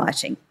in my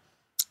writing.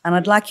 And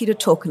I'd like you to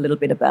talk a little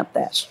bit about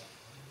that.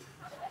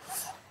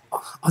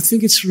 I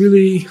think it's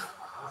really,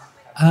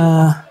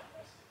 and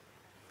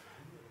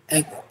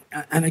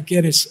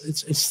again,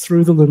 it's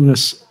through the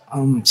luminous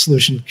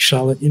solution,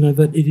 Charlotte,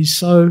 that it is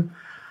so.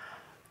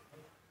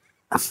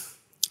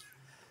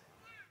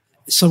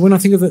 So when I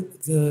think of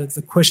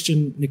the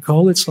question,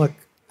 Nicole, it's like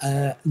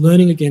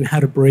learning again how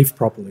to breathe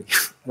properly,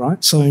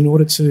 right? So in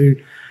order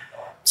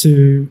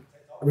to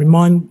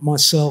remind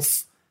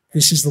myself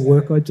this is the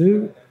work I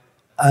do,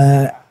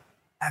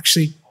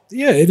 actually,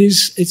 yeah, it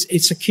is.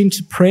 It's akin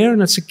to prayer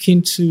and it's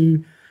akin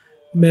to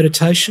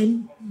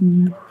meditation.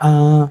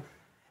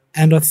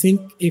 And I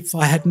think if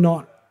I had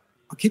not,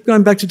 I keep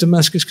going back to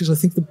Damascus because I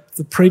think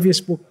the previous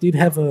book did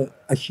have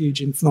a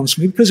huge influence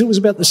on me because it was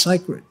about the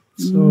sacred.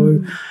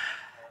 So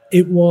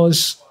it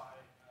was,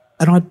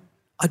 and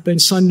I'd been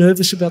so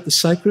nervous about the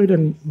sacred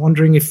and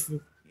wondering if,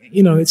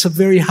 it's a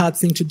very hard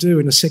thing to do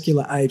in a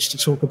secular age to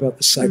talk about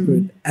the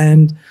sacred.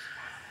 And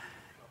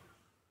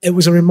it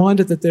was a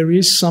reminder that there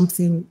is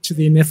something to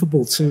the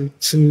ineffable, to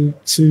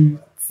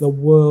the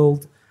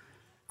world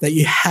that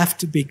you have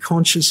to be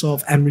conscious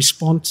of and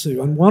respond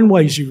to. And one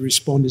way you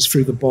respond is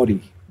through the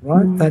body,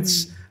 right?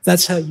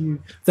 That's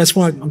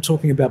why I'm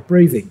talking about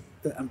breathing.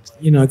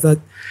 That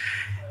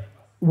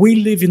we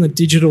live in a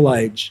digital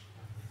age,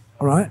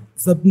 all right?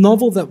 The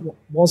novel that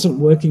wasn't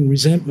working,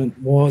 Resentment,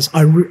 was,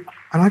 and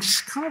I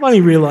just kind of only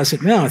realise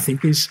it now, I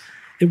think, is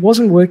it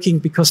wasn't working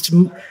because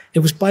it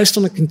was based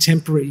on a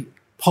contemporary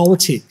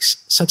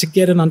politics. So to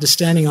get an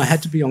understanding, I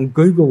had to be on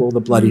Google all the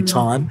bloody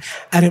time,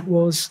 and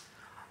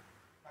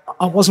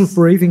I wasn't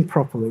breathing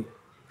properly.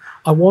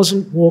 I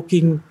wasn't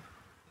walking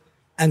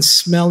and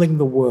smelling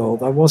the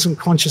world. I wasn't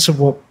conscious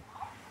of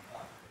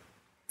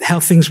how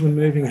things were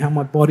moving, how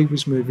my body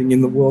was moving in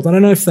the world. I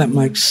don't know if that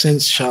makes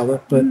sense,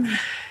 Charlotte, but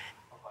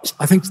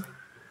I think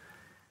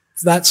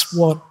that's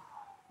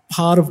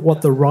part of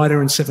what the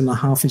writer in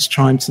 7.5 is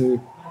trying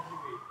to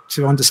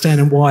understand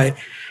and why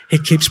he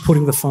keeps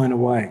putting the phone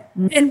away.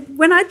 And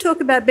when I talk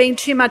about being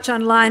too much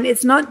online,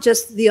 it's not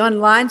just the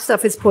online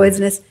stuff is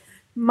poisonous.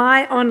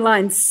 My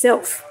online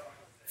self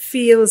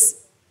feels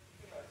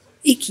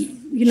icky,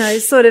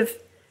 sort of.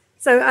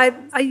 So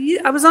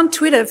I was on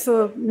Twitter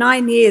for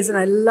 9 years and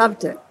I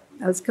loved it.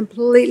 I was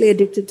completely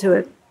addicted to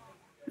it.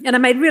 And I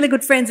made really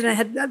good friends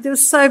and there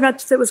was so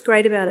much that was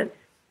great about it.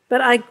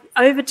 But I,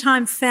 over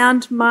time,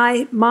 found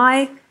my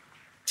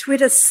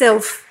Twitter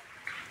self,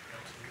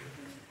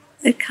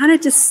 it kind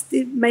of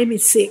it made me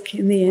sick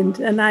in the end,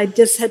 and I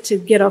just had to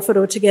get off it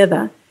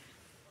altogether.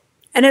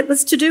 And it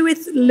was to do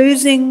with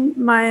losing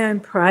my own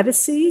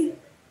privacy,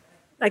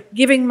 like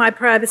giving my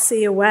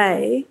privacy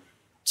away,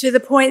 to the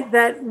point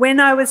that when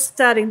I was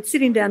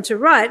sitting down to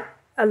write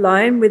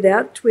alone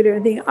without Twitter or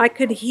anything, I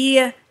could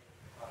hear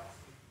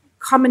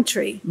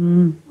commentary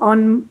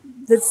on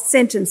the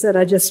sentence that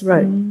I just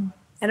wrote.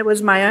 And it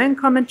was my own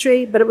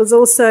commentary, but it was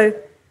also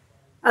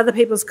other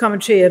people's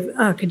commentary of,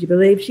 oh, could you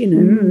believe,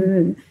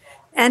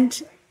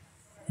 And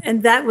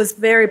that was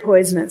very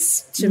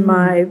poisonous to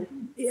my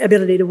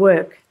ability to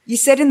work. You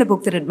said in the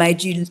book that it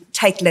made you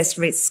take less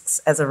risks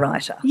as a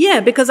writer. Yeah,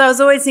 because I was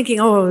always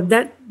thinking, oh,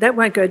 that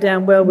won't go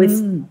down well with...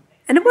 And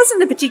it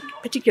wasn't a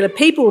particular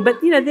people,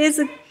 but, there's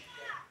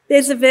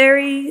a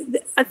very...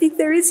 I think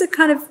there is a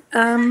kind of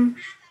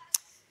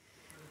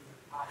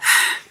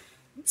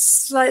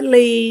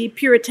slightly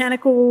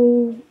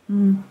puritanical,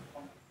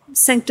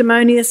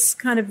 sanctimonious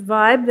kind of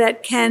vibe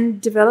that can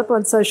develop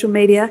on social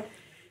media.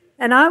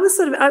 And I was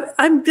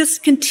I'm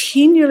just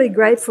continually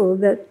grateful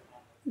that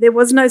there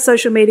was no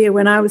social media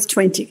when I was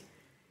 20,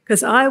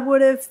 because I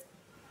would have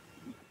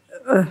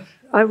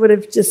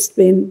just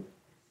been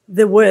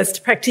the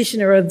worst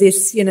practitioner of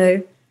this,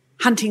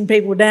 hunting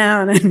people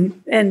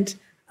down, and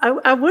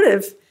I would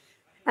have,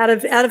 out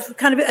of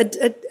kind of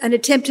an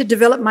attempt to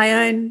develop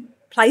my own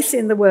place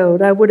in the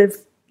world, I would have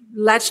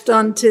latched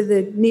on to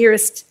the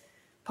nearest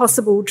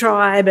possible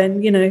tribe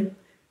and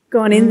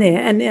gone in there,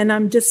 and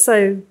I'm just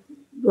so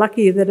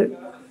lucky that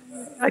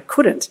I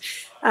couldn't.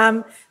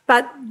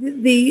 But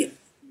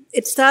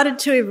it started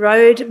to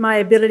erode my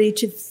ability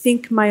to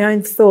think my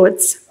own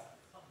thoughts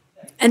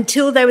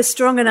until they were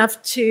strong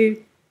enough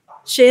to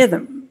share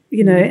them,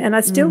 and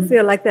I still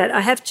feel like that. I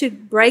have to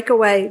break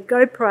away,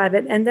 go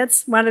private, and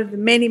that's one of the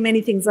many,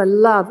 many things I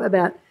love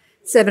about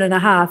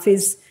 7.5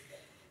 is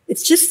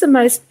it's just the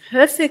most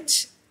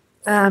perfect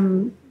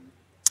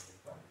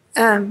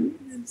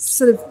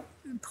sort of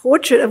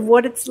portrait of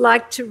what it's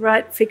like to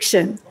write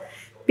fiction,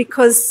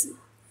 because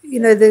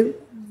the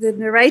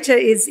narrator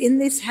is in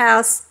this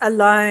house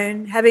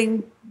alone,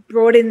 having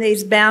brought in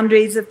these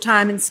boundaries of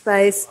time and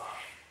space,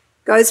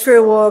 goes for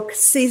a walk,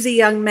 sees a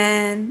young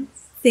man,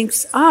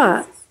 thinks,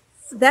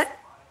 that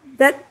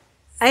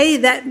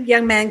that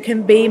young man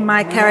can be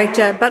my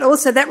character, but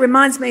also that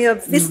reminds me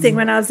of this thing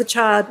when I was a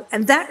child,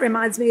 and that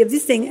reminds me of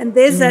this thing, and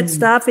there's that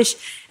starfish,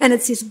 and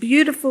it's this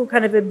beautiful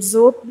kind of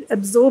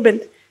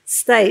absorbent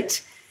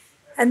state.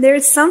 And there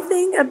is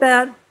something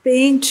about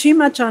being too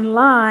much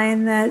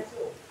online that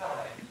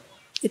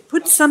it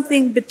puts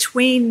something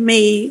between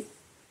me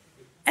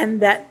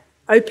and that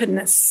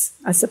openness,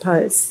 I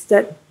suppose,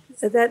 that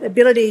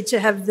ability to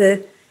have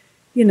the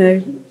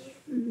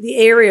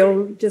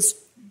aerial just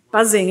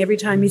buzzing every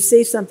time you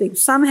see something.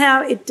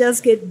 Somehow it does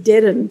get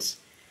deadened.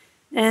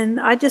 And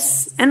I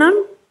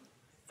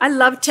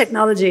love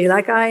technology.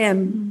 Like I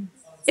am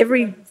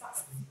every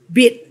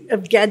bit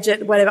of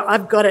gadget, whatever,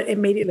 I've got it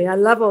immediately. I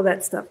love all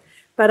that stuff.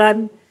 But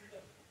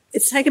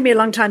it's taken me a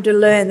long time to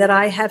learn that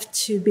I have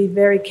to be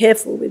very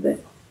careful with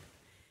it.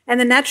 And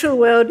the natural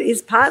world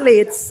is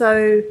it's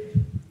so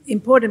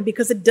important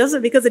because it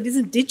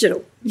isn't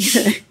digital.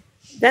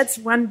 That's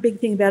one big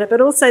thing about it.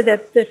 But also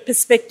that the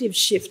perspective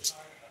shift.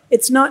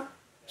 It's not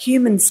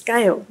human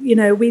scale.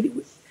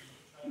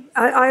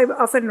 I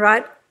often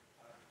write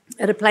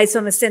at a place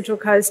on the Central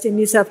Coast in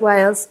New South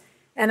Wales,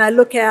 and I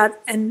look out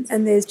and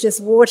there's just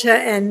water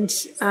and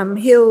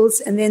hills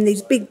and then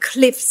these big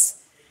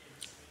cliffs.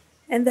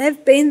 And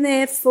they've been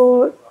there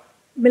for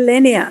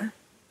millennia.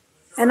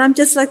 And I'm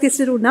just like this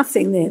little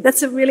nothing there.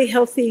 That's a really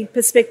healthy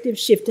perspective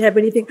shift to have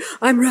when you think,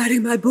 I'm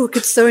writing my book,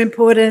 it's so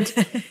important.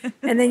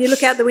 And then you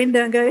look out the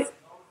window and go,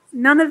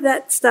 none of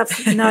that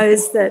stuff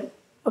knows that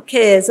or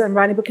cares I'm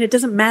writing a book, and it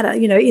doesn't matter.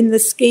 In the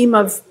scheme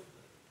of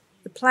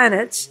the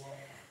planet,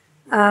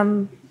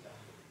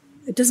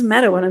 it doesn't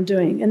matter what I'm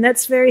doing. And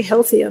that's very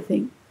healthy, I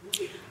think.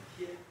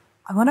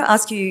 I want to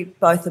ask you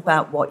both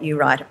about what you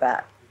write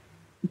about.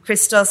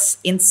 Christos,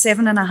 in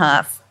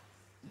 7.5,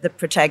 the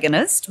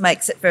protagonist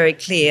makes it very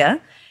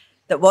clear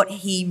that what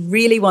he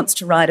really wants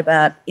to write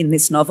about in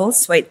this novel,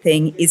 Sweet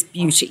Thing, is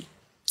beauty.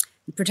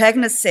 The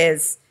protagonist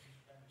says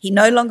he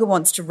no longer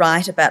wants to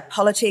write about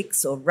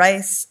politics or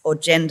race or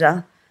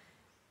gender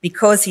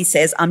because, he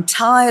says, I'm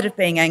tired of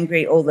being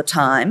angry all the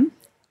time.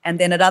 And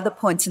then at other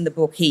points in the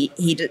book, he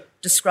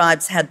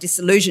describes how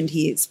disillusioned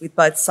he is with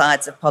both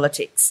sides of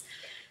politics.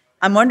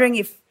 I'm wondering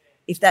if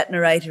that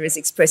narrator is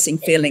expressing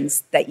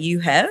feelings that you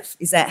have.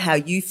 Is that how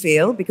you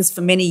feel? Because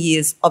for many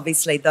years,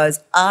 obviously,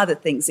 those are the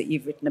things that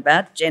you've written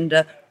about,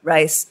 gender,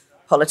 race,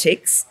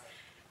 politics.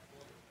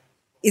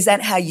 Is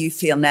that how you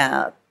feel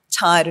now?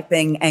 Tired of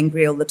being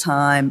angry all the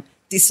time,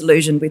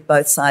 disillusioned with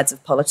both sides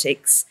of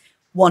politics,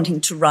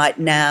 wanting to write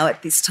now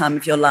at this time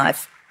of your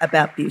life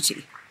about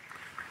beauty?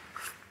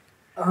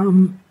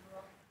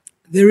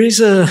 There is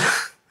a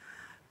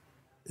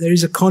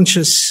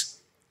conscious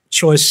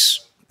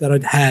choice that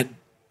I'd had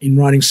in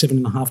writing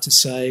 7.5 to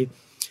say,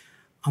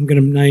 I'm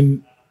going to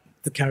name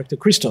the character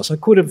Christos. I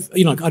could have,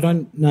 I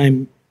don't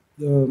name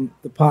the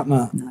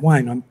partner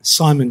Wayne, I'm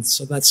Simon,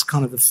 so that's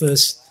kind of the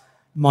first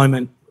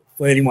moment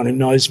for anyone who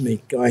knows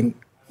me going,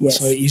 yes.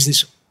 So is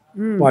this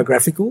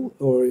biographical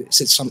or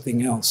is it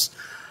something else?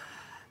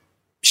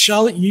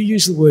 Charlotte, you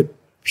use the word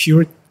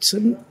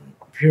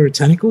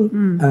puritanical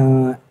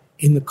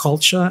in the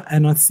culture,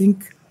 and I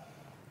think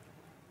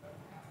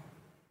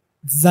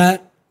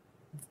that,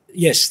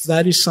 yes,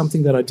 that is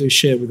something that I do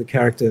share with the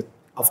character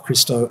of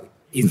Christo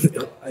in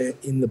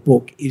the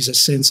book, is a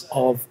sense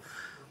of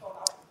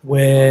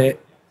where,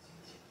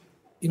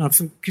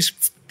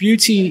 because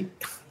beauty,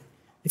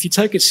 if you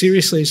take it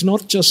seriously, is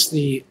not just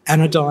the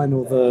anodyne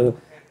or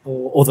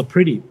the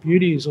pretty.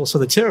 Beauty is also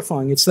the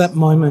terrifying. It's that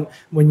moment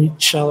when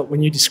Charlotte,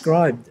 when you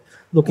described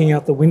looking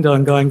out the window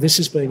and going, this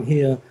has been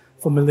here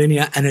for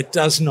millennia and it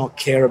does not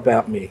care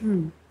about me.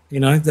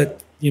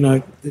 That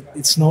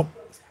it's not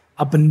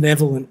a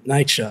benevolent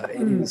nature.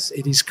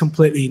 It is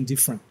completely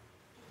indifferent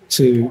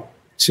to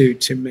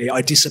me.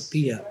 I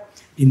disappear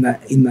in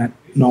that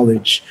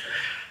knowledge.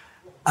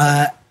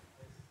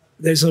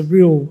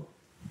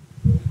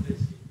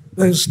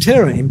 There's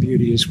terror in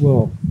beauty as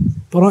well.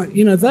 But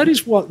that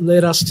is what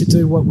led us to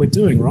do what we're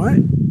doing,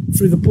 right?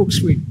 Through the books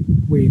we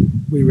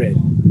read,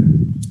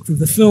 through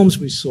the films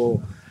we saw,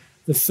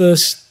 the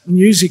first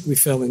music we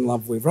fell in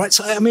love with, right?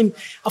 So,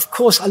 of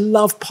course, I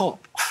love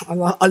pop.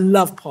 I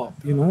love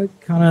pop,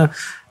 kind of.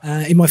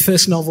 In my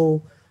first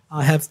novel,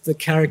 I have the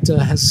character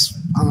has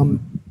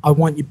I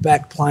Want You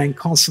Back playing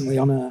constantly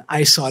on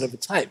a side of a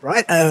tape,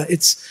 right? I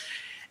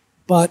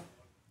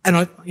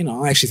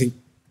actually think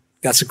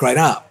that's a great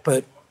art,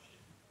 but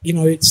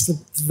it's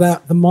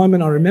the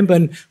moment I remember,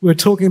 and we were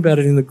talking about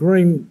it in the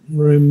green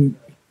room,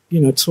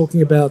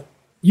 talking about,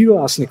 you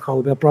asked Nicole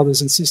about brothers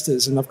and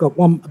sisters, and I've got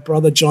one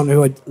brother, John,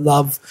 who I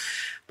love,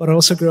 but I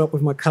also grew up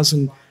with my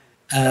cousin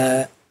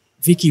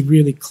Vicky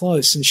really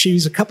close, and she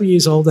was a couple of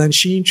years older, and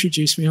she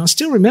introduced me. I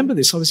still remember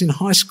this. I was in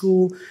high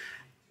school,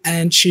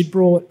 and she'd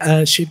bought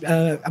a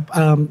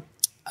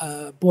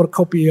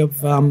copy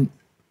of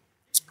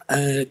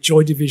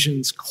Joy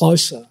Division's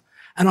Closer,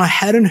 and I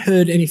hadn't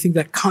heard anything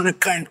that kind of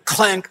clank,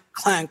 clank,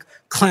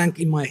 clank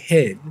in my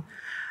head,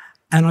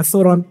 and I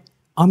thought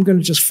I'm going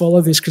to just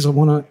follow this because I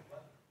want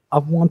I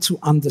want to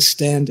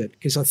understand it,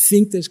 because I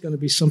think there's going to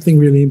be something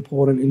really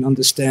important in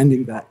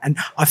understanding that. And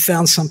I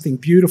found something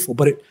beautiful,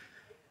 but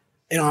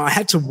I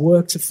had to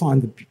work to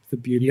find the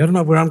beauty. I don't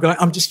know where I'm going.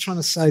 I'm just trying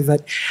to say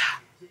that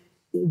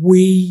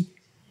it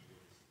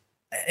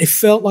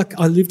felt like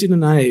I lived in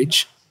an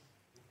age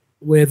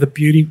where the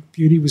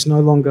beauty was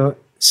no longer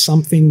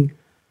something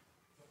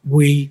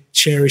we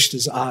cherished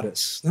as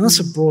artists. Now, that's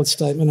a broad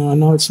statement, and I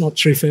know it's not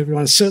true for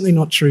everyone. It's certainly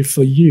not true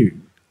for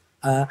you.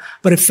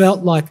 But it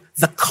felt like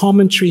the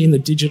commentary in the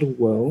digital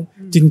world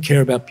didn't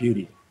care about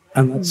beauty.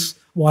 And that's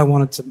why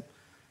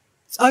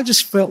I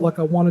just felt like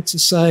I wanted to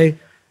say,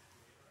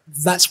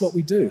 that's what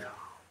we do.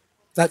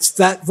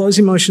 Those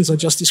emotions I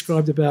just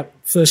described about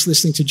first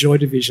listening to Joy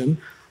Division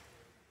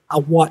are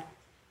what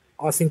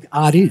I think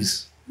art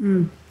is.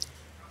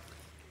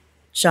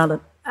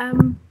 Charlotte?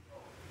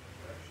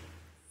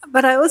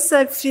 But I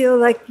also feel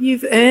like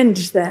you've earned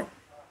that,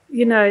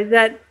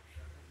 that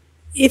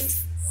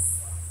if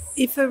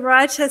a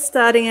writer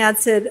starting out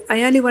said,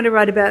 I only want to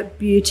write about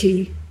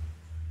beauty,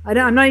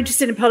 I'm not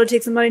interested in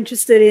politics, I'm not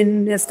interested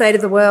in the state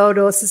of the world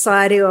or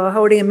society or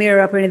holding a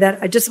mirror up or any of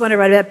that, I just want to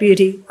write about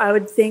beauty, I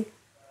would think,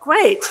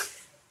 great,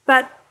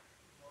 but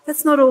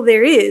that's not all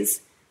there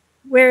is.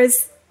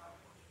 Whereas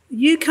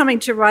you coming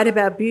to write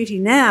about beauty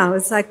now,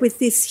 it's like with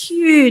this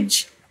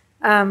huge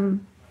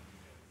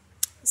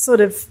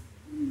sort of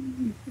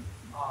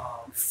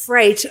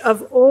freight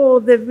of all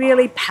the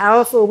really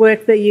powerful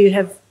work that you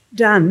have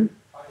done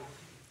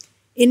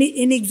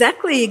in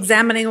exactly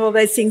examining all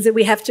those things that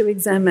we have to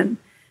examine.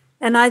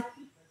 And I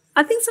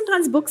think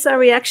sometimes books are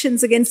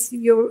reactions against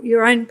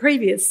your own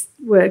previous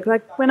work.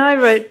 Like when I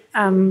wrote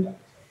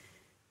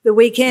The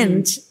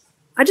Weekend,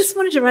 I just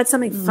wanted to write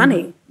something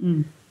funny.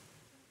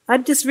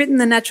 I'd just written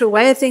The Natural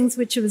Way of Things,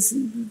 which was,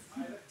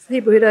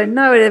 people who don't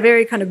know it, a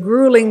very kind of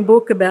grueling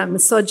book about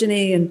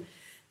misogyny,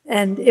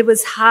 and it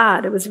was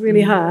hard. It was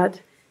really hard.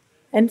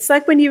 And it's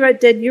like when you wrote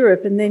Dead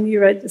Europe and then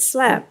you wrote The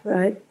Slap,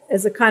 right,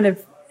 as a kind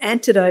of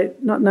antidote,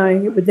 not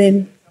knowing it would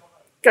then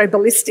go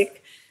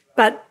ballistic.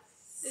 But,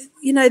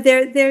 you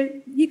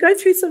go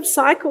through sort of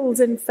cycles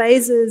and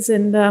phases.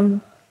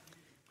 And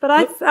but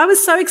I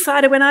was so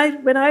excited when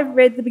I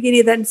read the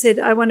beginning of that and said,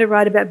 I want to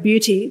write about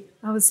beauty.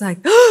 I was like,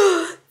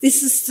 oh,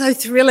 this is so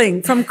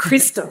thrilling, from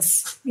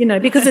Christos,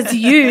 because it's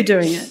you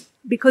doing it,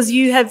 because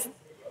you've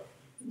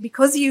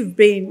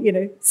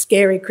been,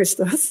 scary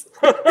Christos.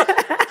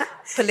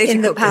 Political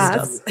in the past,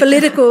 Christos.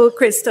 Political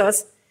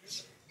Christos.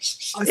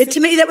 To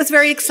me, that was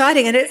very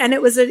exciting, and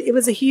it was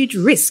a huge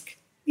risk,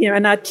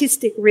 an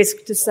artistic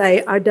risk to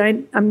say I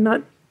don't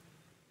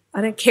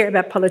care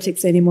about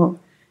politics anymore.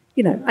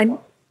 I'm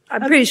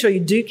pretty sure you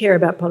do care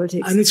about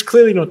politics, and it's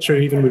clearly not true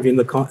even within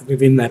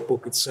that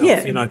book itself.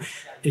 Yeah.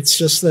 It's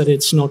just that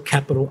it's not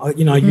capital. I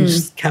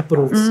use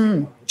capital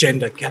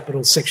gender,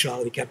 capital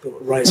sexuality, capital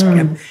race.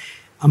 I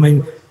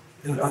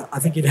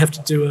think you'd have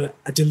to do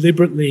a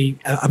deliberately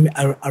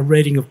a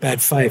reading of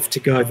bad faith to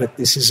go that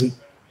this isn't,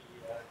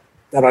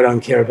 that I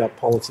don't care about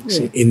politics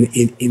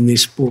in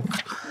this book.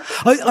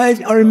 I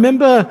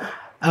remember,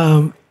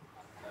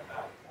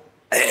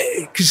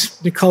 because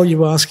Nicole, you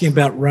were asking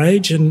about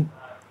rage, and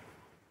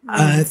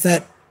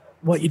that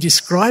what you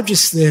described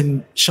just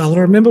then, Charlotte.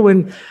 I remember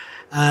when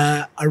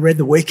I read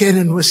The Weekend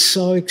and was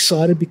so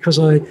excited because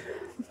I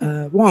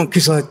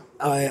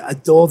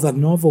adore the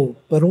novel,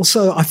 but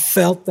also I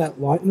felt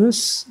that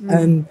lightness,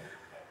 and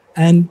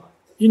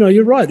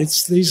you're right.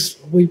 It's these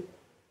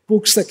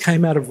books that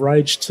came out of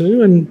rage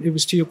too, and it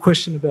was to your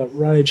question about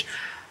rage.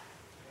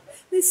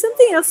 There's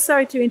something else.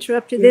 Sorry to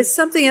interrupt you. Yeah. There's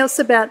something else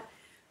about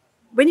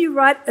when you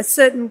write a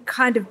certain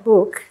kind of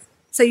book.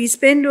 So you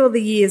spend all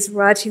the years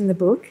writing the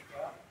book,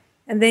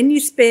 and then you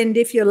spend,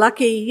 if you're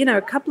lucky,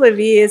 a couple of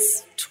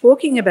years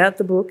talking about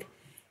the book,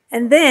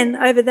 and then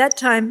over that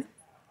time,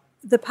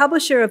 the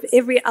publisher of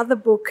every other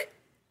book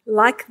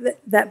like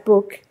that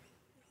book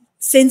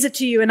sends it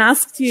to you and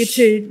asks you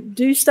to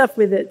do stuff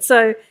with it.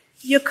 So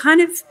you're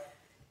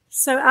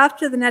so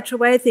after The Natural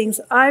Way of Things,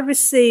 I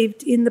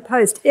received in the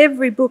post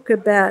every book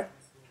about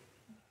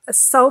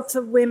assault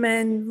of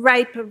women,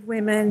 rape of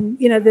women,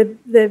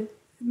 the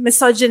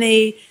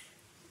misogyny,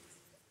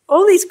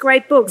 all these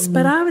great books.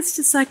 But I was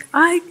just like,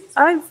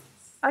 I've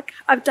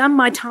done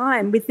my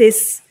time with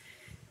this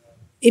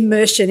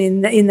immersion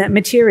in that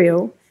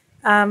material.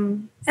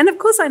 And of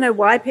course I know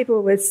why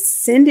people were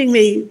sending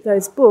me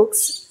those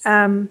books.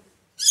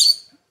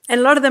 And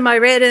a lot of them I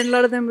read, and a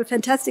lot of them were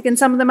fantastic, and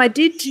some of them I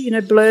did,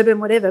 blurb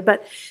and whatever.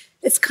 But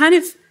it's kind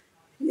of,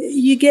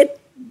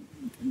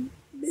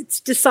 it's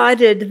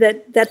decided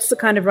that that's the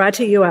kind of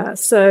writer you are.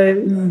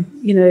 So,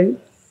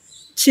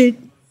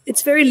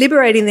 it's very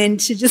liberating then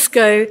to just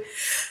go,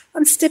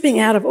 I'm stepping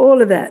out of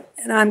all of that,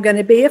 and I'm going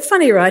to be a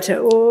funny writer,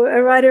 or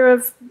a writer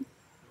of,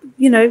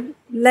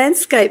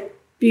 landscape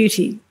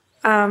beauty,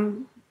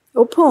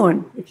 or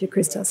porn, if you're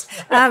Christos.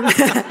 And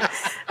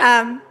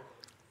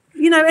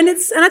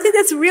I think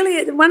that's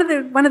really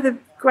one of the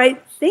great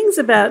things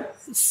about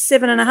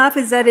 7.5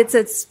 is that it's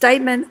a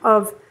statement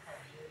of,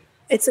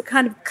 it's a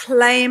kind of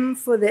claim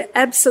for the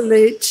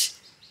absolute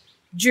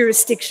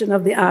jurisdiction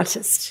of the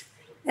artist.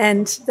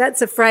 And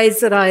that's a phrase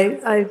that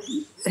I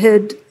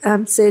heard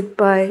said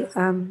by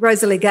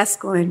Rosalie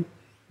Gascoigne,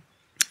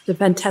 the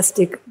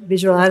fantastic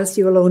visual artist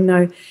you will all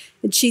know.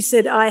 And she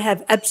said, I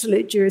have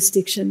absolute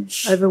jurisdiction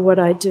over what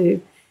I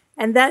do.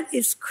 And that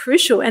is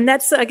crucial. And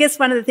that's, I guess,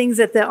 one of the things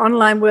that the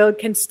online world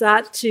can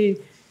start to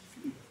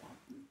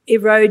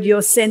erode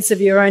your sense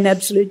of your own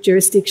absolute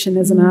jurisdiction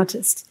as an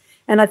artist.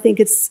 And I think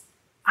it's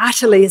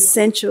utterly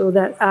essential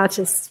that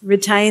artists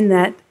retain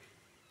that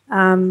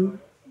no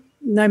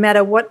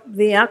matter what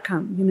the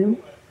outcome, you know.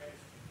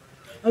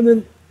 And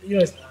then, you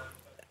know,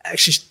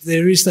 actually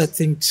there is that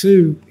thing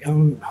too.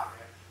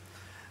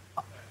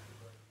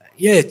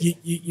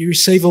 You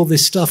receive all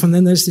this stuff, and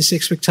then there's this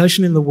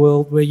expectation in the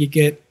world where you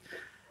get,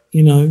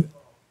 you know,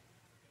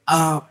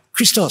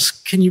 Christos,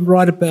 can you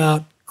write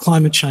about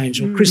climate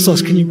change? Or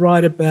Christos, can you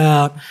write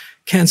about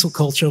cancel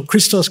culture? Or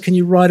Christos, can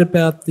you write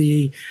about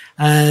the...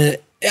 and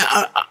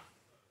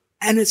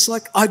it's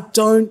like,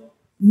 don't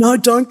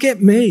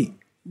get me.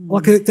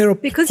 Like there are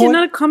because you're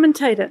not a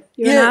commentator,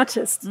 you're an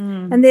artist.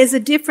 And there's a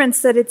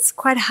difference that it's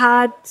quite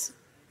hard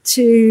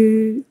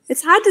to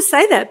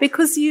say that,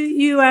 because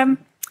you want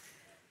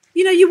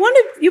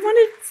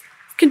to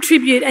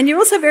contribute, and you're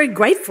also very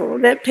grateful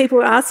that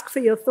people ask for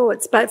your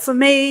thoughts. But for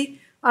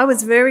me, I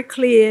was very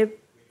clear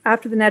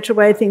after the natural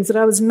way of things that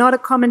I was not a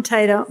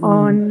commentator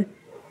on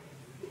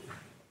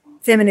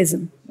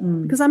feminism,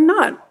 because I'm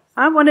not.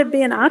 I want to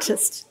be an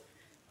artist,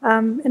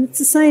 and it's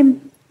the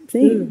same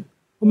thing.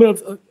 I mean,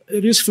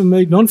 it is for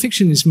me.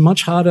 Nonfiction is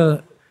much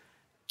harder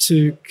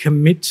to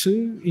commit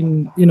to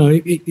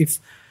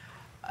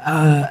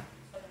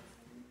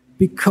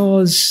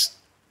because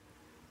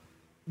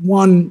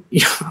one,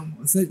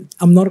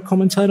 I'm not a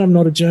commentator. I'm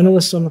not a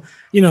journalist.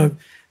 No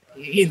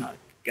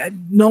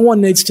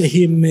one needs to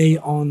hear me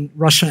on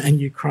Russia and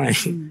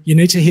Ukraine. You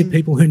need to hear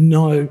people who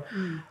know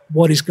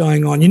what is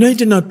going on. You need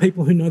to know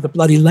people who know the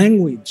bloody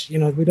language. You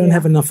know, we don't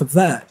have enough of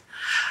that.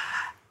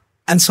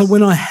 And so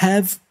when I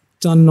have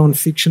done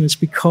nonfiction, it's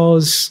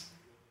because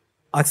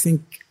I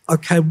think,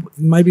 okay,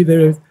 maybe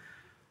there,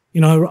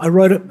 I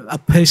wrote a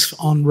piece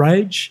on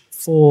rage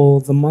for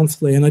the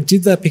Monthly, and I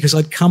did that because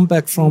I'd come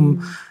back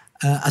from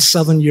a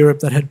southern Europe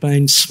that had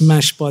been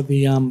smashed by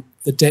the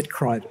debt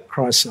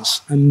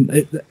crisis, and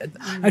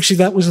actually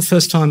that was the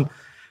first time.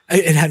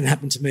 It hadn't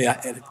happened to me.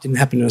 It didn't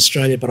happen in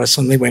Australia, but I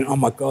suddenly went, oh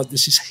my God,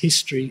 this is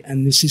history,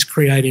 and this is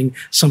creating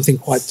something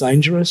quite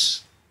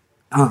dangerous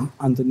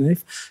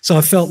underneath. So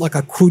I felt like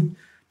I could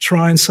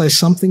try and say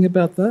something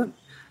about that,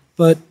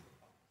 but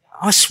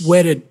I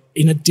sweated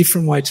in a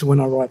different way to when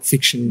I write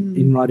fiction,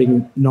 in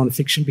writing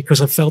non-fiction, because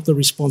I felt the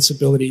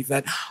responsibility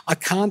that I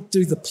can't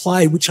do the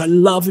play, which I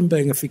love in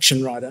being a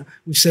fiction writer,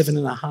 with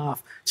 7.5,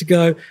 to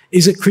go,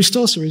 is it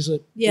Christos or is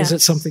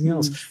it something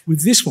else?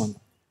 With this one,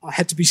 I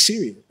had to be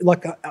serious.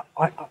 Like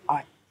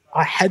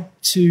I had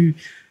to,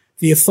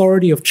 the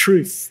authority of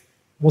truth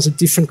was a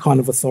different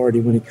kind of authority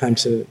when it came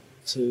to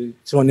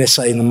an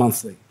essay in the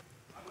Monthly.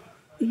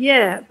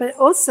 Yeah, but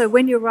also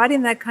when you're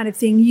writing that kind of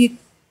thing, you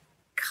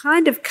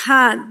kind of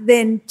can't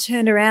then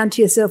turn around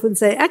to yourself and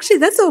say, actually,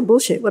 that's all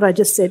bullshit, what I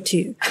just said to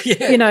you.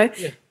 Yeah.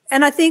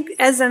 And I think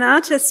as an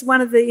artist,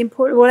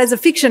 as a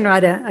fiction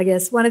writer, I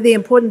guess, one of the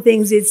important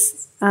things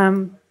is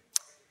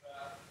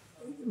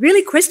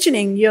really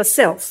questioning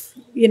yourself,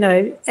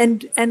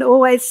 and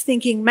always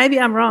thinking, maybe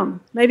I'm wrong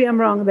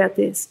about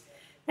this.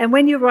 And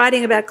when you're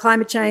writing about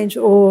climate change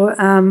or,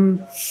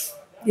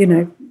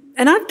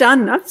 and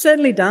I've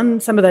certainly done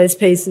some of those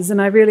pieces,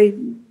 and I really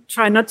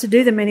try not to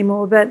do them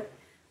anymore. But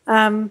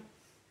I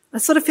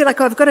sort of feel like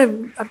I've got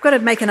to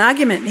make an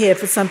argument here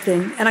for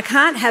something, and I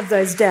can't have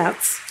those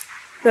doubts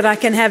that I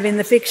can have in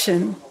the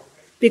fiction,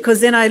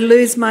 because then I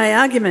lose my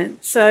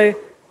argument. So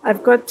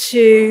I've got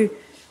to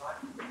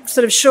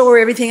sort of shore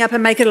everything up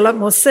and make it a lot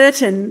more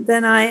certain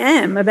than I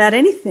am about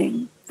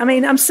anything. I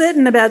mean, I'm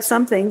certain about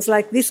some things,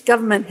 like this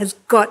government has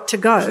got to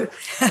go.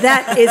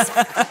 That is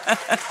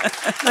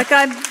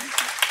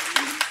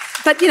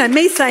But,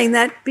 me saying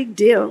that, big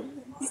deal.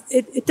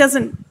 It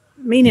doesn't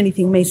mean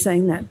anything, me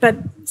saying that. But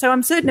so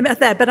I'm certain about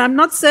that, but I'm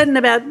not certain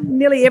about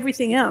nearly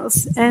everything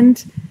else.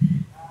 And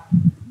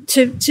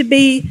to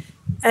be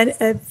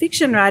a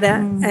fiction writer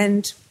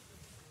and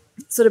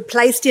sort of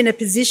placed in a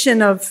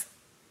position of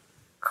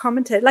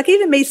commentator, like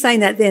even me saying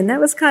that then, that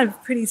was kind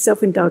of pretty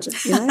self-indulgent,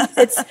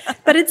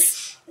 But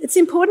it's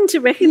important to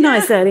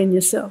recognise that in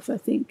yourself, I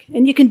think.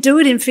 And you can do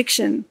it in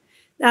fiction.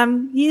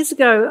 Years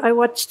ago, I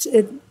watched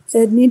an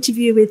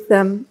interview with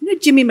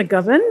Jimmy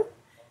McGovern,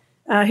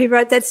 who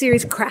wrote that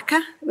series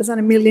Cracker. It was on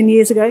a million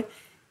years ago.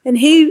 And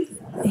he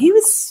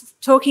was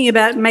talking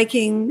about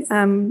making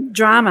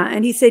drama,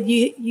 and he said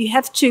you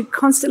have to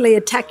constantly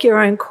attack your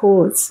own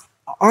cause.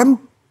 I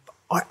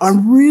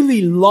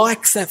really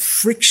like that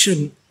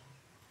friction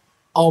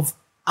of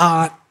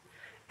art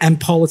and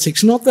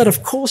politics. Not that,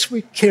 of course,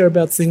 we care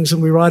about things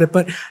and we write it,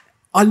 but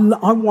I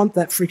want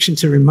that friction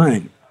to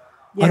remain.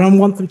 Yeah. I don't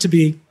want them to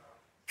be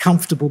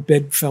comfortable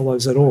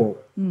bedfellows at all,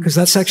 because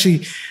that's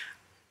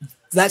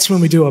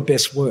when we do our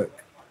best work.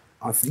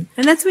 I think.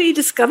 And that's where you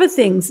discover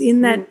things,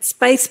 in that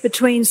space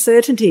between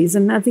certainties.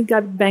 And I think I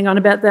bang on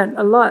about that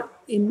a lot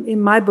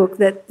in my book,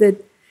 that the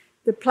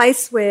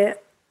place where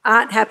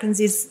art happens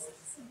is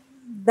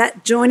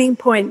that joining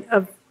point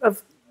of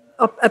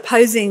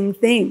opposing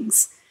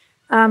things.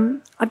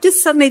 I've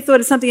just suddenly thought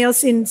of something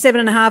else in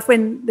 7.5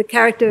 when the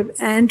character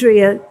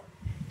Andrea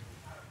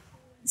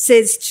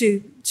says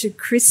to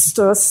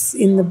Christos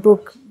in the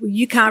book, well,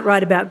 you can't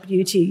write about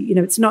beauty, you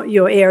know, it's not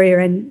your area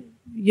and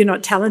you're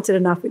not talented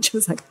enough, which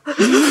was like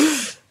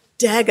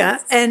dagger.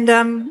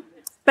 And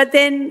but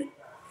then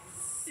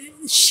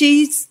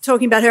she's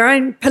talking about her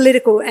own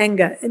political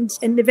anger, and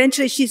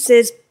eventually she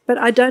says, but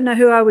I don't know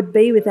who I would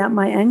be without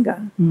my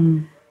anger.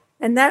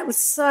 And that was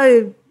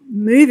so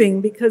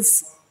moving,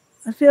 because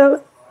I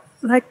feel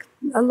like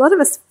a lot of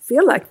us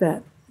feel like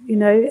that, you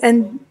know,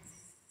 and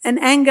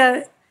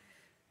anger.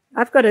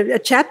 I've got a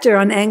chapter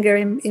on anger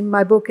in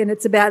my book, and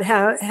it's about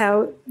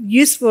how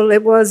useful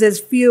it was as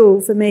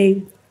fuel for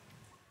me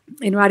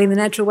in writing The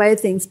Natural Way of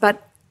Things.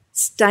 But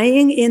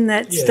staying in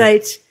that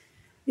state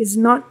is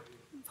not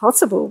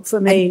possible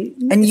for me.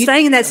 And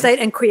staying in that state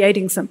and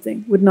creating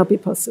something would not be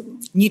possible.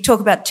 You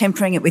talk about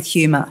tempering it with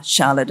humour,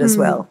 Charlotte, as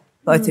well.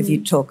 Both of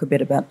you talk a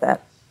bit about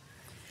that.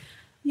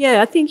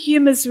 Yeah, I think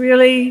humour's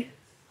really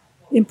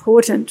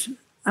important.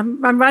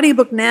 I'm writing a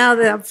book now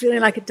that I'm feeling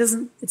like it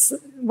doesn't. It's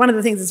one of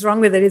the things that's wrong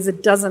with it is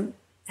it doesn't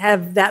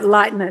have that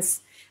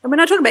lightness. And when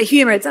I talk about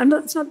humour, it's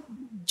not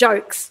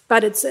jokes,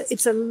 but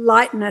it's a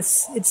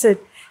lightness.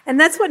 And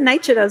that's what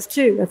nature does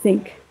too. I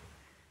think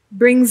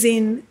brings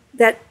in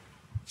that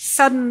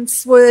sudden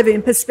swerve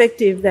in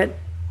perspective that,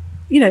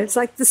 you know, it's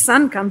like the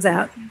sun comes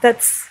out.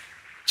 That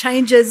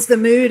changes the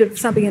mood of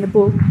something in a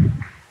book.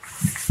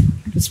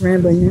 Just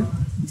rambling now.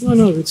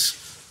 No,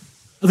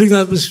 I think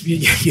that was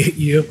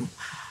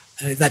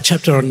that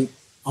chapter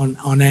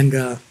on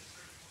anger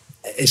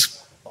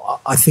is,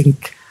 I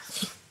think,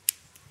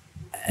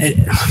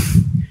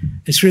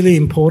 it's really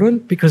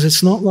important, because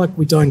it's not like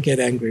we don't get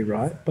angry,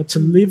 right? But to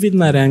live in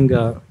that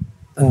anger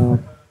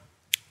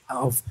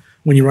of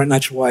when you write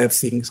Natural Way of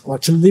Things,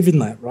 like to live in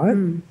that, right?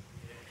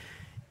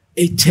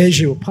 It tears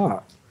you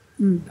apart.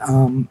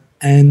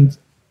 And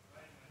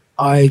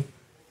I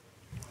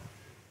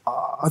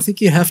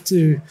think you have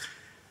to,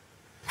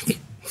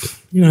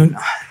 you know,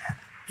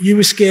 you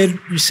were scared.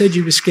 You said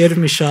you were scared of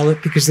me,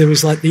 Charlotte, because there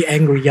was like the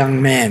angry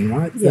young man,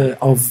 right? Yeah.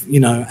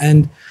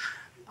 And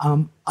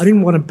I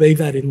didn't want to be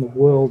that in the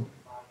world.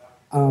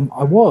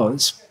 I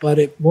was, but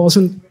it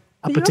wasn't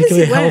a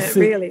particularly healthy.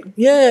 Really.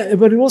 Yeah,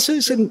 but it also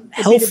isn't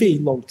healthy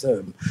long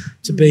term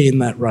to be in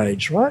that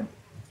rage, right?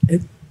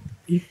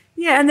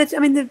 Yeah, and that's, I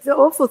mean, the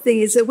awful thing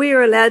is that we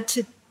are allowed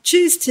to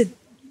choose to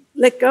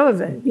let go of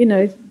it, you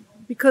know,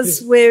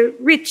 because we're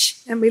rich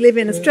and we live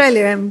in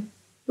Australia and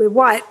we're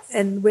white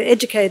and we're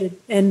educated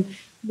and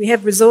we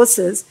have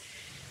resources.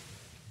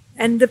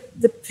 And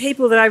the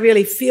people that I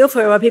really feel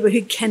for are people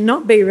who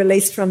cannot be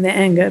released from their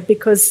anger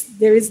because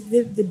there is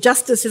the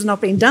justice has not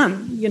been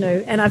done, you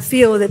know. And I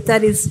feel that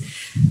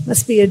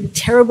must be a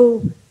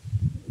terrible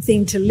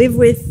thing to live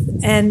with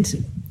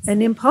and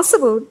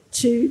impossible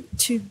to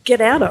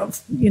get out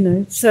of, you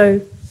know.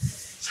 So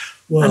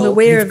I'm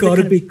aware of the kind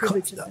of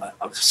privilege of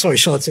that. Sorry,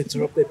 Charlotte, to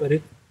interrupt there,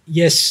 but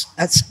yes,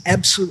 that's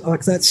absolutely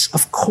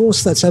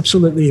that's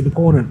absolutely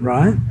important,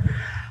 right?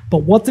 But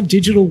what the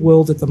digital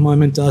world at the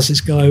moment does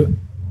is go,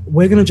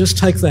 we're going to just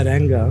take that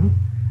anger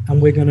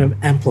and we're going to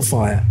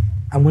amplify it.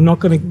 And we're not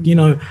going to, you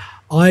know,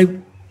 I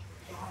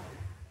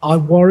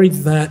worry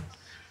that,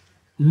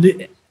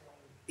 you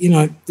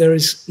know, there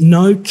is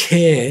no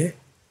care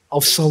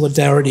of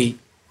solidarity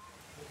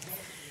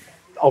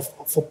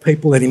for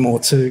people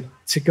anymore to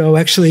go,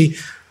 actually,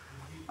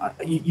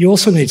 you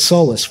also need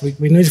solace. We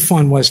need to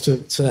find ways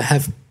to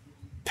have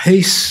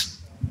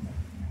peace,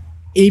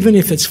 even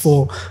if it's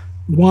for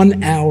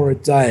 1 hour a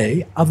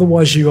day.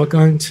 Otherwise, you're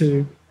going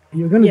to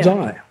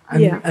die.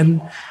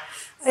 And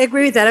I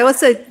agree with that. I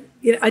also,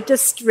 you know, I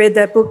just read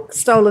that book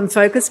Stolen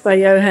Focus by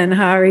Johann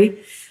Hari,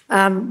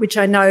 which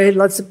I know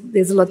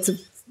there's lots of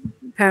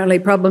apparently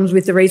problems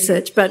with the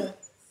research, but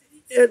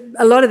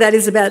a lot of that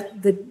is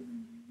about the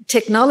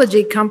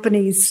technology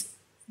companies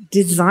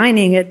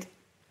designing it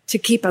to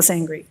keep us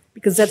angry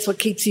because that's what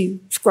keeps you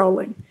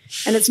scrolling.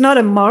 And it's not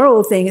a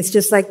moral thing. It's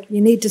just like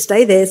you need to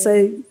stay there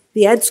so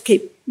the ads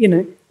keep, you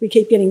know, we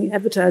keep getting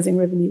advertising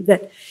revenue.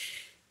 That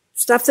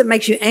stuff that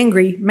makes you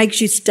angry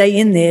makes you stay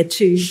in there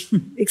to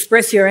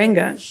express your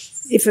anger.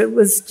 If it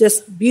was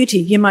just beauty,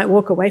 you might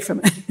walk away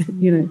from it,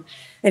 you know.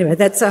 Anyway,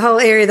 that's a whole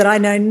area that I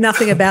know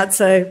nothing about,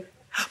 so...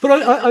 But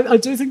I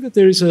do think that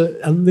there is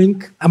a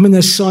link. I mean,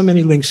 there's so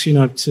many links, you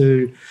know,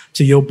 to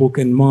your book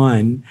and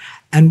mine.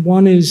 And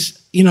one is,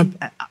 you know,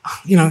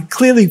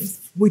 clearly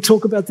we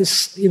talk about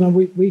this, you know,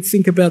 we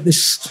think about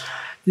this.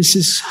 This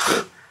is,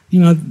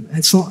 you know,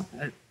 it's not...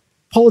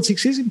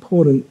 Politics is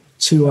important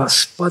to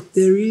us, but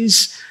there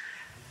is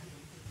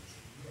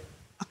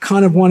a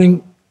kind of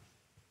wanting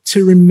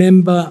to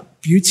remember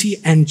beauty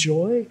and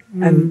joy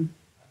and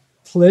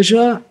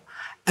pleasure.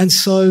 And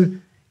so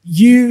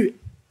you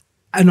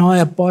and I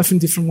are both in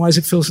different ways,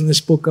 it feels in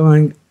this book,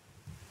 going,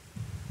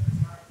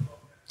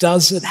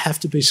 does it have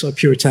to be so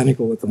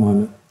puritanical at the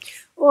moment?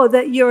 Or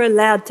that you're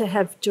allowed to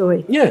have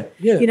joy. Yeah.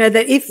 You know,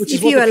 that if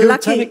you are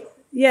lucky,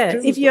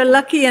 if you're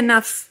lucky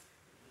enough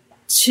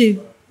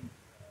to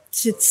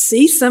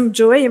see some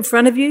joy in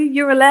front of you,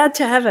 you're allowed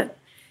to have it.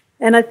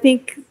 And I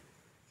think,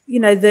 you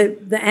know,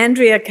 the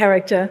Andrea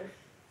character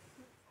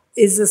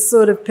is the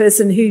sort of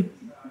person who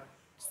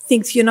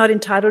thinks you're not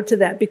entitled to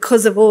that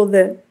because of all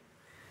the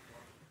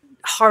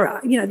horror.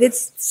 You know,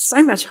 there's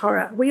so much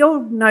horror. We all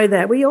know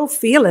that. We all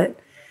feel it.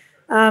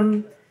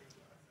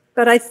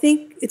 But I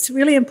think it's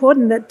really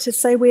important to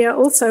say we are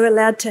also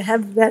allowed to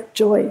have that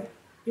joy.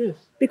 Yes.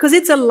 Because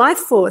it's a life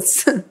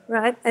force,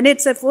 right? And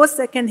it's a force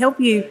that can help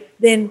you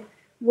then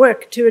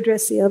work to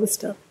address the other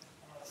stuff.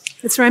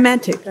 It's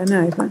romantic, I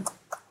know. But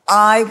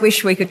I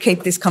wish we could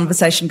keep this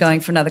conversation going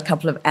for another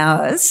couple of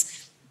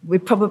hours. We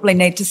probably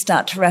need to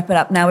start to wrap it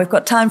up now. We've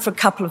got time for a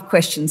couple of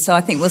questions, so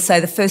I think we'll say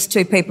the first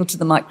two people to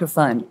the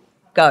microphone.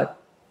 Go.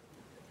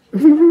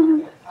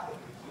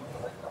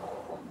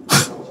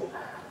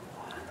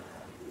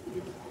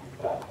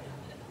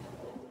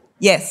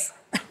 Yes.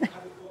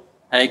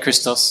 Hey,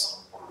 Christos.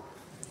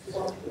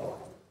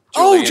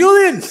 Oh,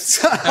 Julian!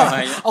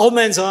 Old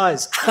man's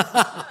eyes.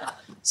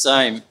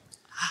 Same.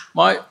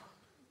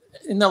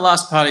 In the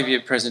last part of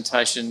your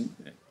presentation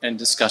and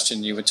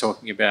discussion, you were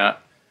talking about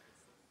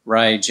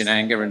rage and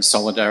anger and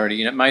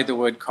solidarity, and it made the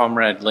word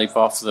comrade leap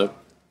off the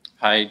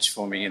page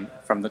for me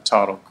from the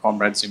title,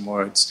 Comrades in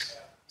Words.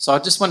 So I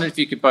just wondered if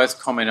you could both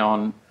comment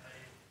on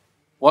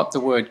what the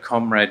word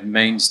comrade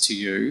means to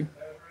you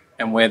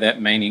and where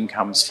that meaning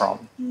comes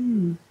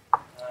from.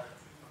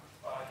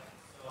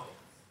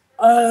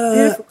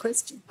 beautiful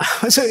question.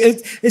 So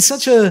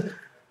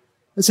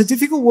it's a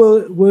difficult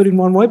word in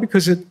one way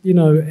because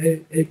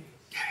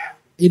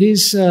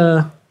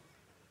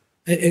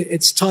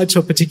it's tied to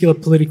a particular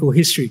political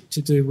history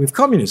to do with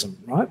communism,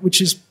 right?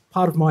 Which is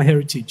part of my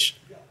heritage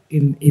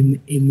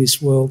in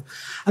this world.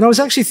 And I was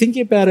actually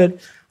thinking about it.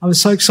 I was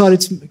so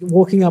excited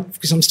walking up,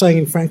 because I'm staying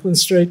in Franklin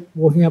Street,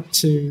 walking up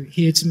to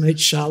here to meet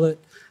Charlotte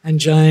and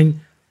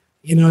Jane.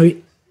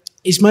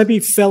 Is maybe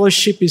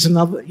fellowship is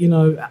another,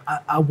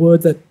 a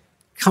word that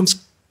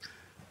comes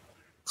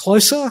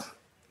closer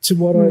to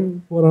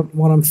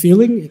what I'm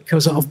feeling,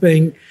 because of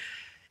being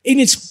in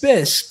its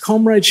best.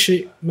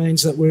 Comradeship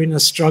means that we're in a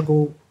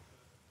struggle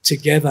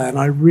together, and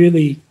I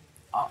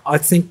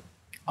think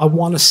I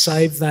want to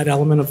save that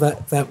element of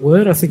that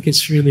word. I think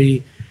it's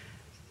really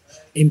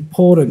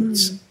important.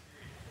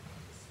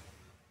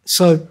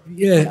 So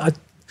yeah,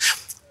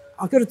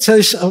 I've got to tell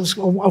you,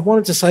 I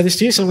wanted to say this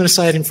to you, so I'm going to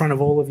say it in front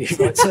of all of you.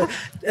 Right? So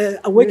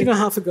a week and a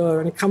half ago,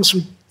 and it comes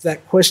from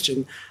that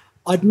question,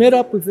 I'd met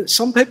up with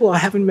some people I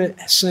haven't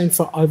seen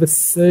for over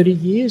 30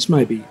 years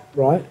maybe,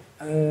 right,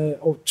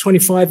 or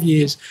 25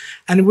 years,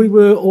 and we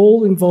were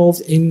all involved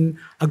in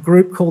a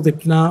group called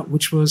IPNA,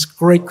 which was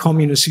Greek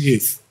Communist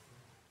Youth.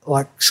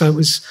 So it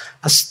was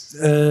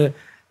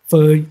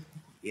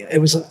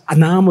it was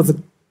an arm of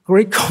the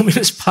Greek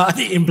Communist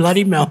Party in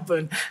bloody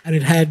Melbourne, and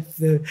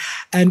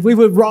and we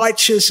were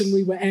righteous and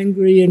we were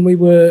angry and we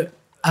were,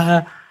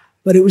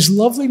 but it was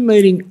lovely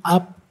meeting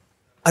up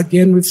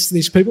again with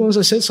these people. As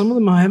I said, some of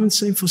them I haven't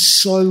seen for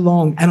so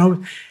long,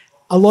 and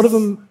a lot of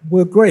them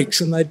were Greeks,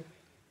 and they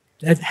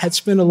had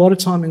spent a lot of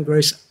time in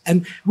Greece,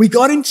 and we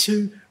got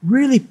into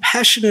really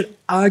passionate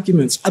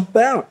arguments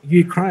about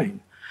Ukraine,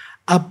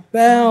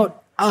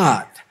 about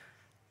art,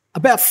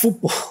 about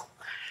football.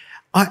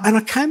 And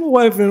I came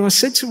away with it, and I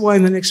said to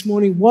Wayne the next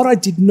morning, what I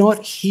did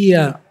not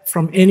hear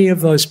from any of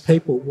those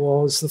people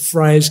was the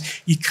phrase,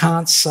 "You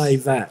can't say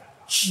that."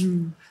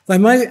 They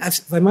may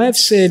have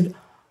said,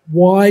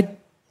 why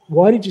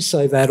did you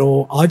say that?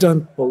 Or I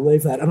don't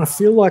believe that. And I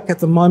feel like at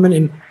the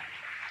moment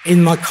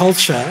in my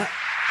culture,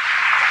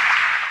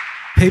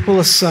 people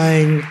are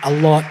saying a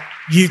lot,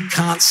 "You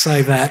can't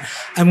say that."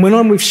 And when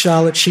I'm with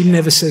Charlotte, she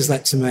never says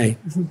that to me.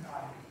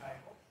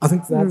 I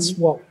think that's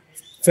what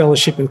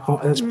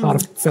that's part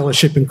of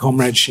fellowship and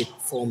comradeship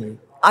for me.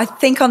 I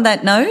think on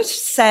that note,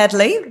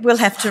 sadly, we'll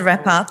have to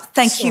wrap up.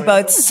 Thank you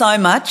both so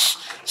much,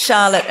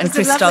 Charlotte and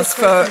Christos,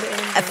 for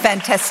a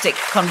fantastic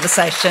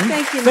conversation.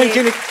 Thank you,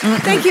 Nick.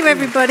 Thank you,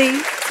 everybody.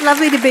 It's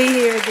lovely to be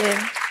here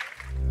again.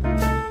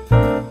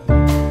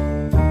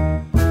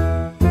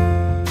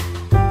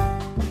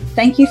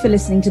 Thank you for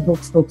listening to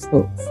Books, Books,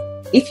 Books.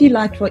 If you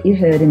liked what you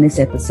heard in this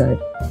episode,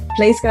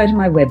 please go to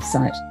my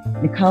website,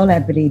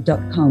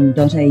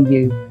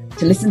 nicoleabadie.com.au,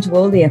 to listen to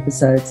all the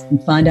episodes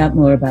and find out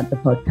more about the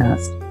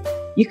podcast.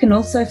 You can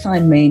also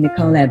find me,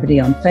 Nicole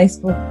Abadie, on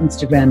Facebook,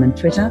 Instagram and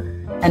Twitter,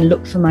 and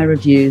look for my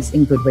reviews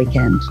in Good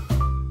Weekend.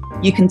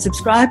 You can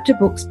subscribe to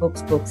Books,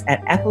 Books, Books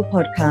at Apple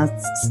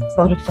Podcasts,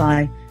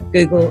 Spotify,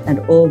 Google and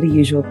all the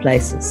usual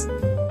places.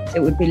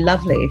 It would be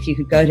lovely if you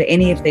could go to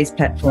any of these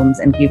platforms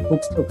and give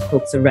Books, Books,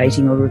 Books a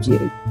rating or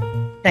review.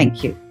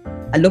 Thank you.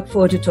 I look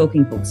forward to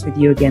talking books with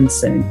you again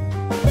soon.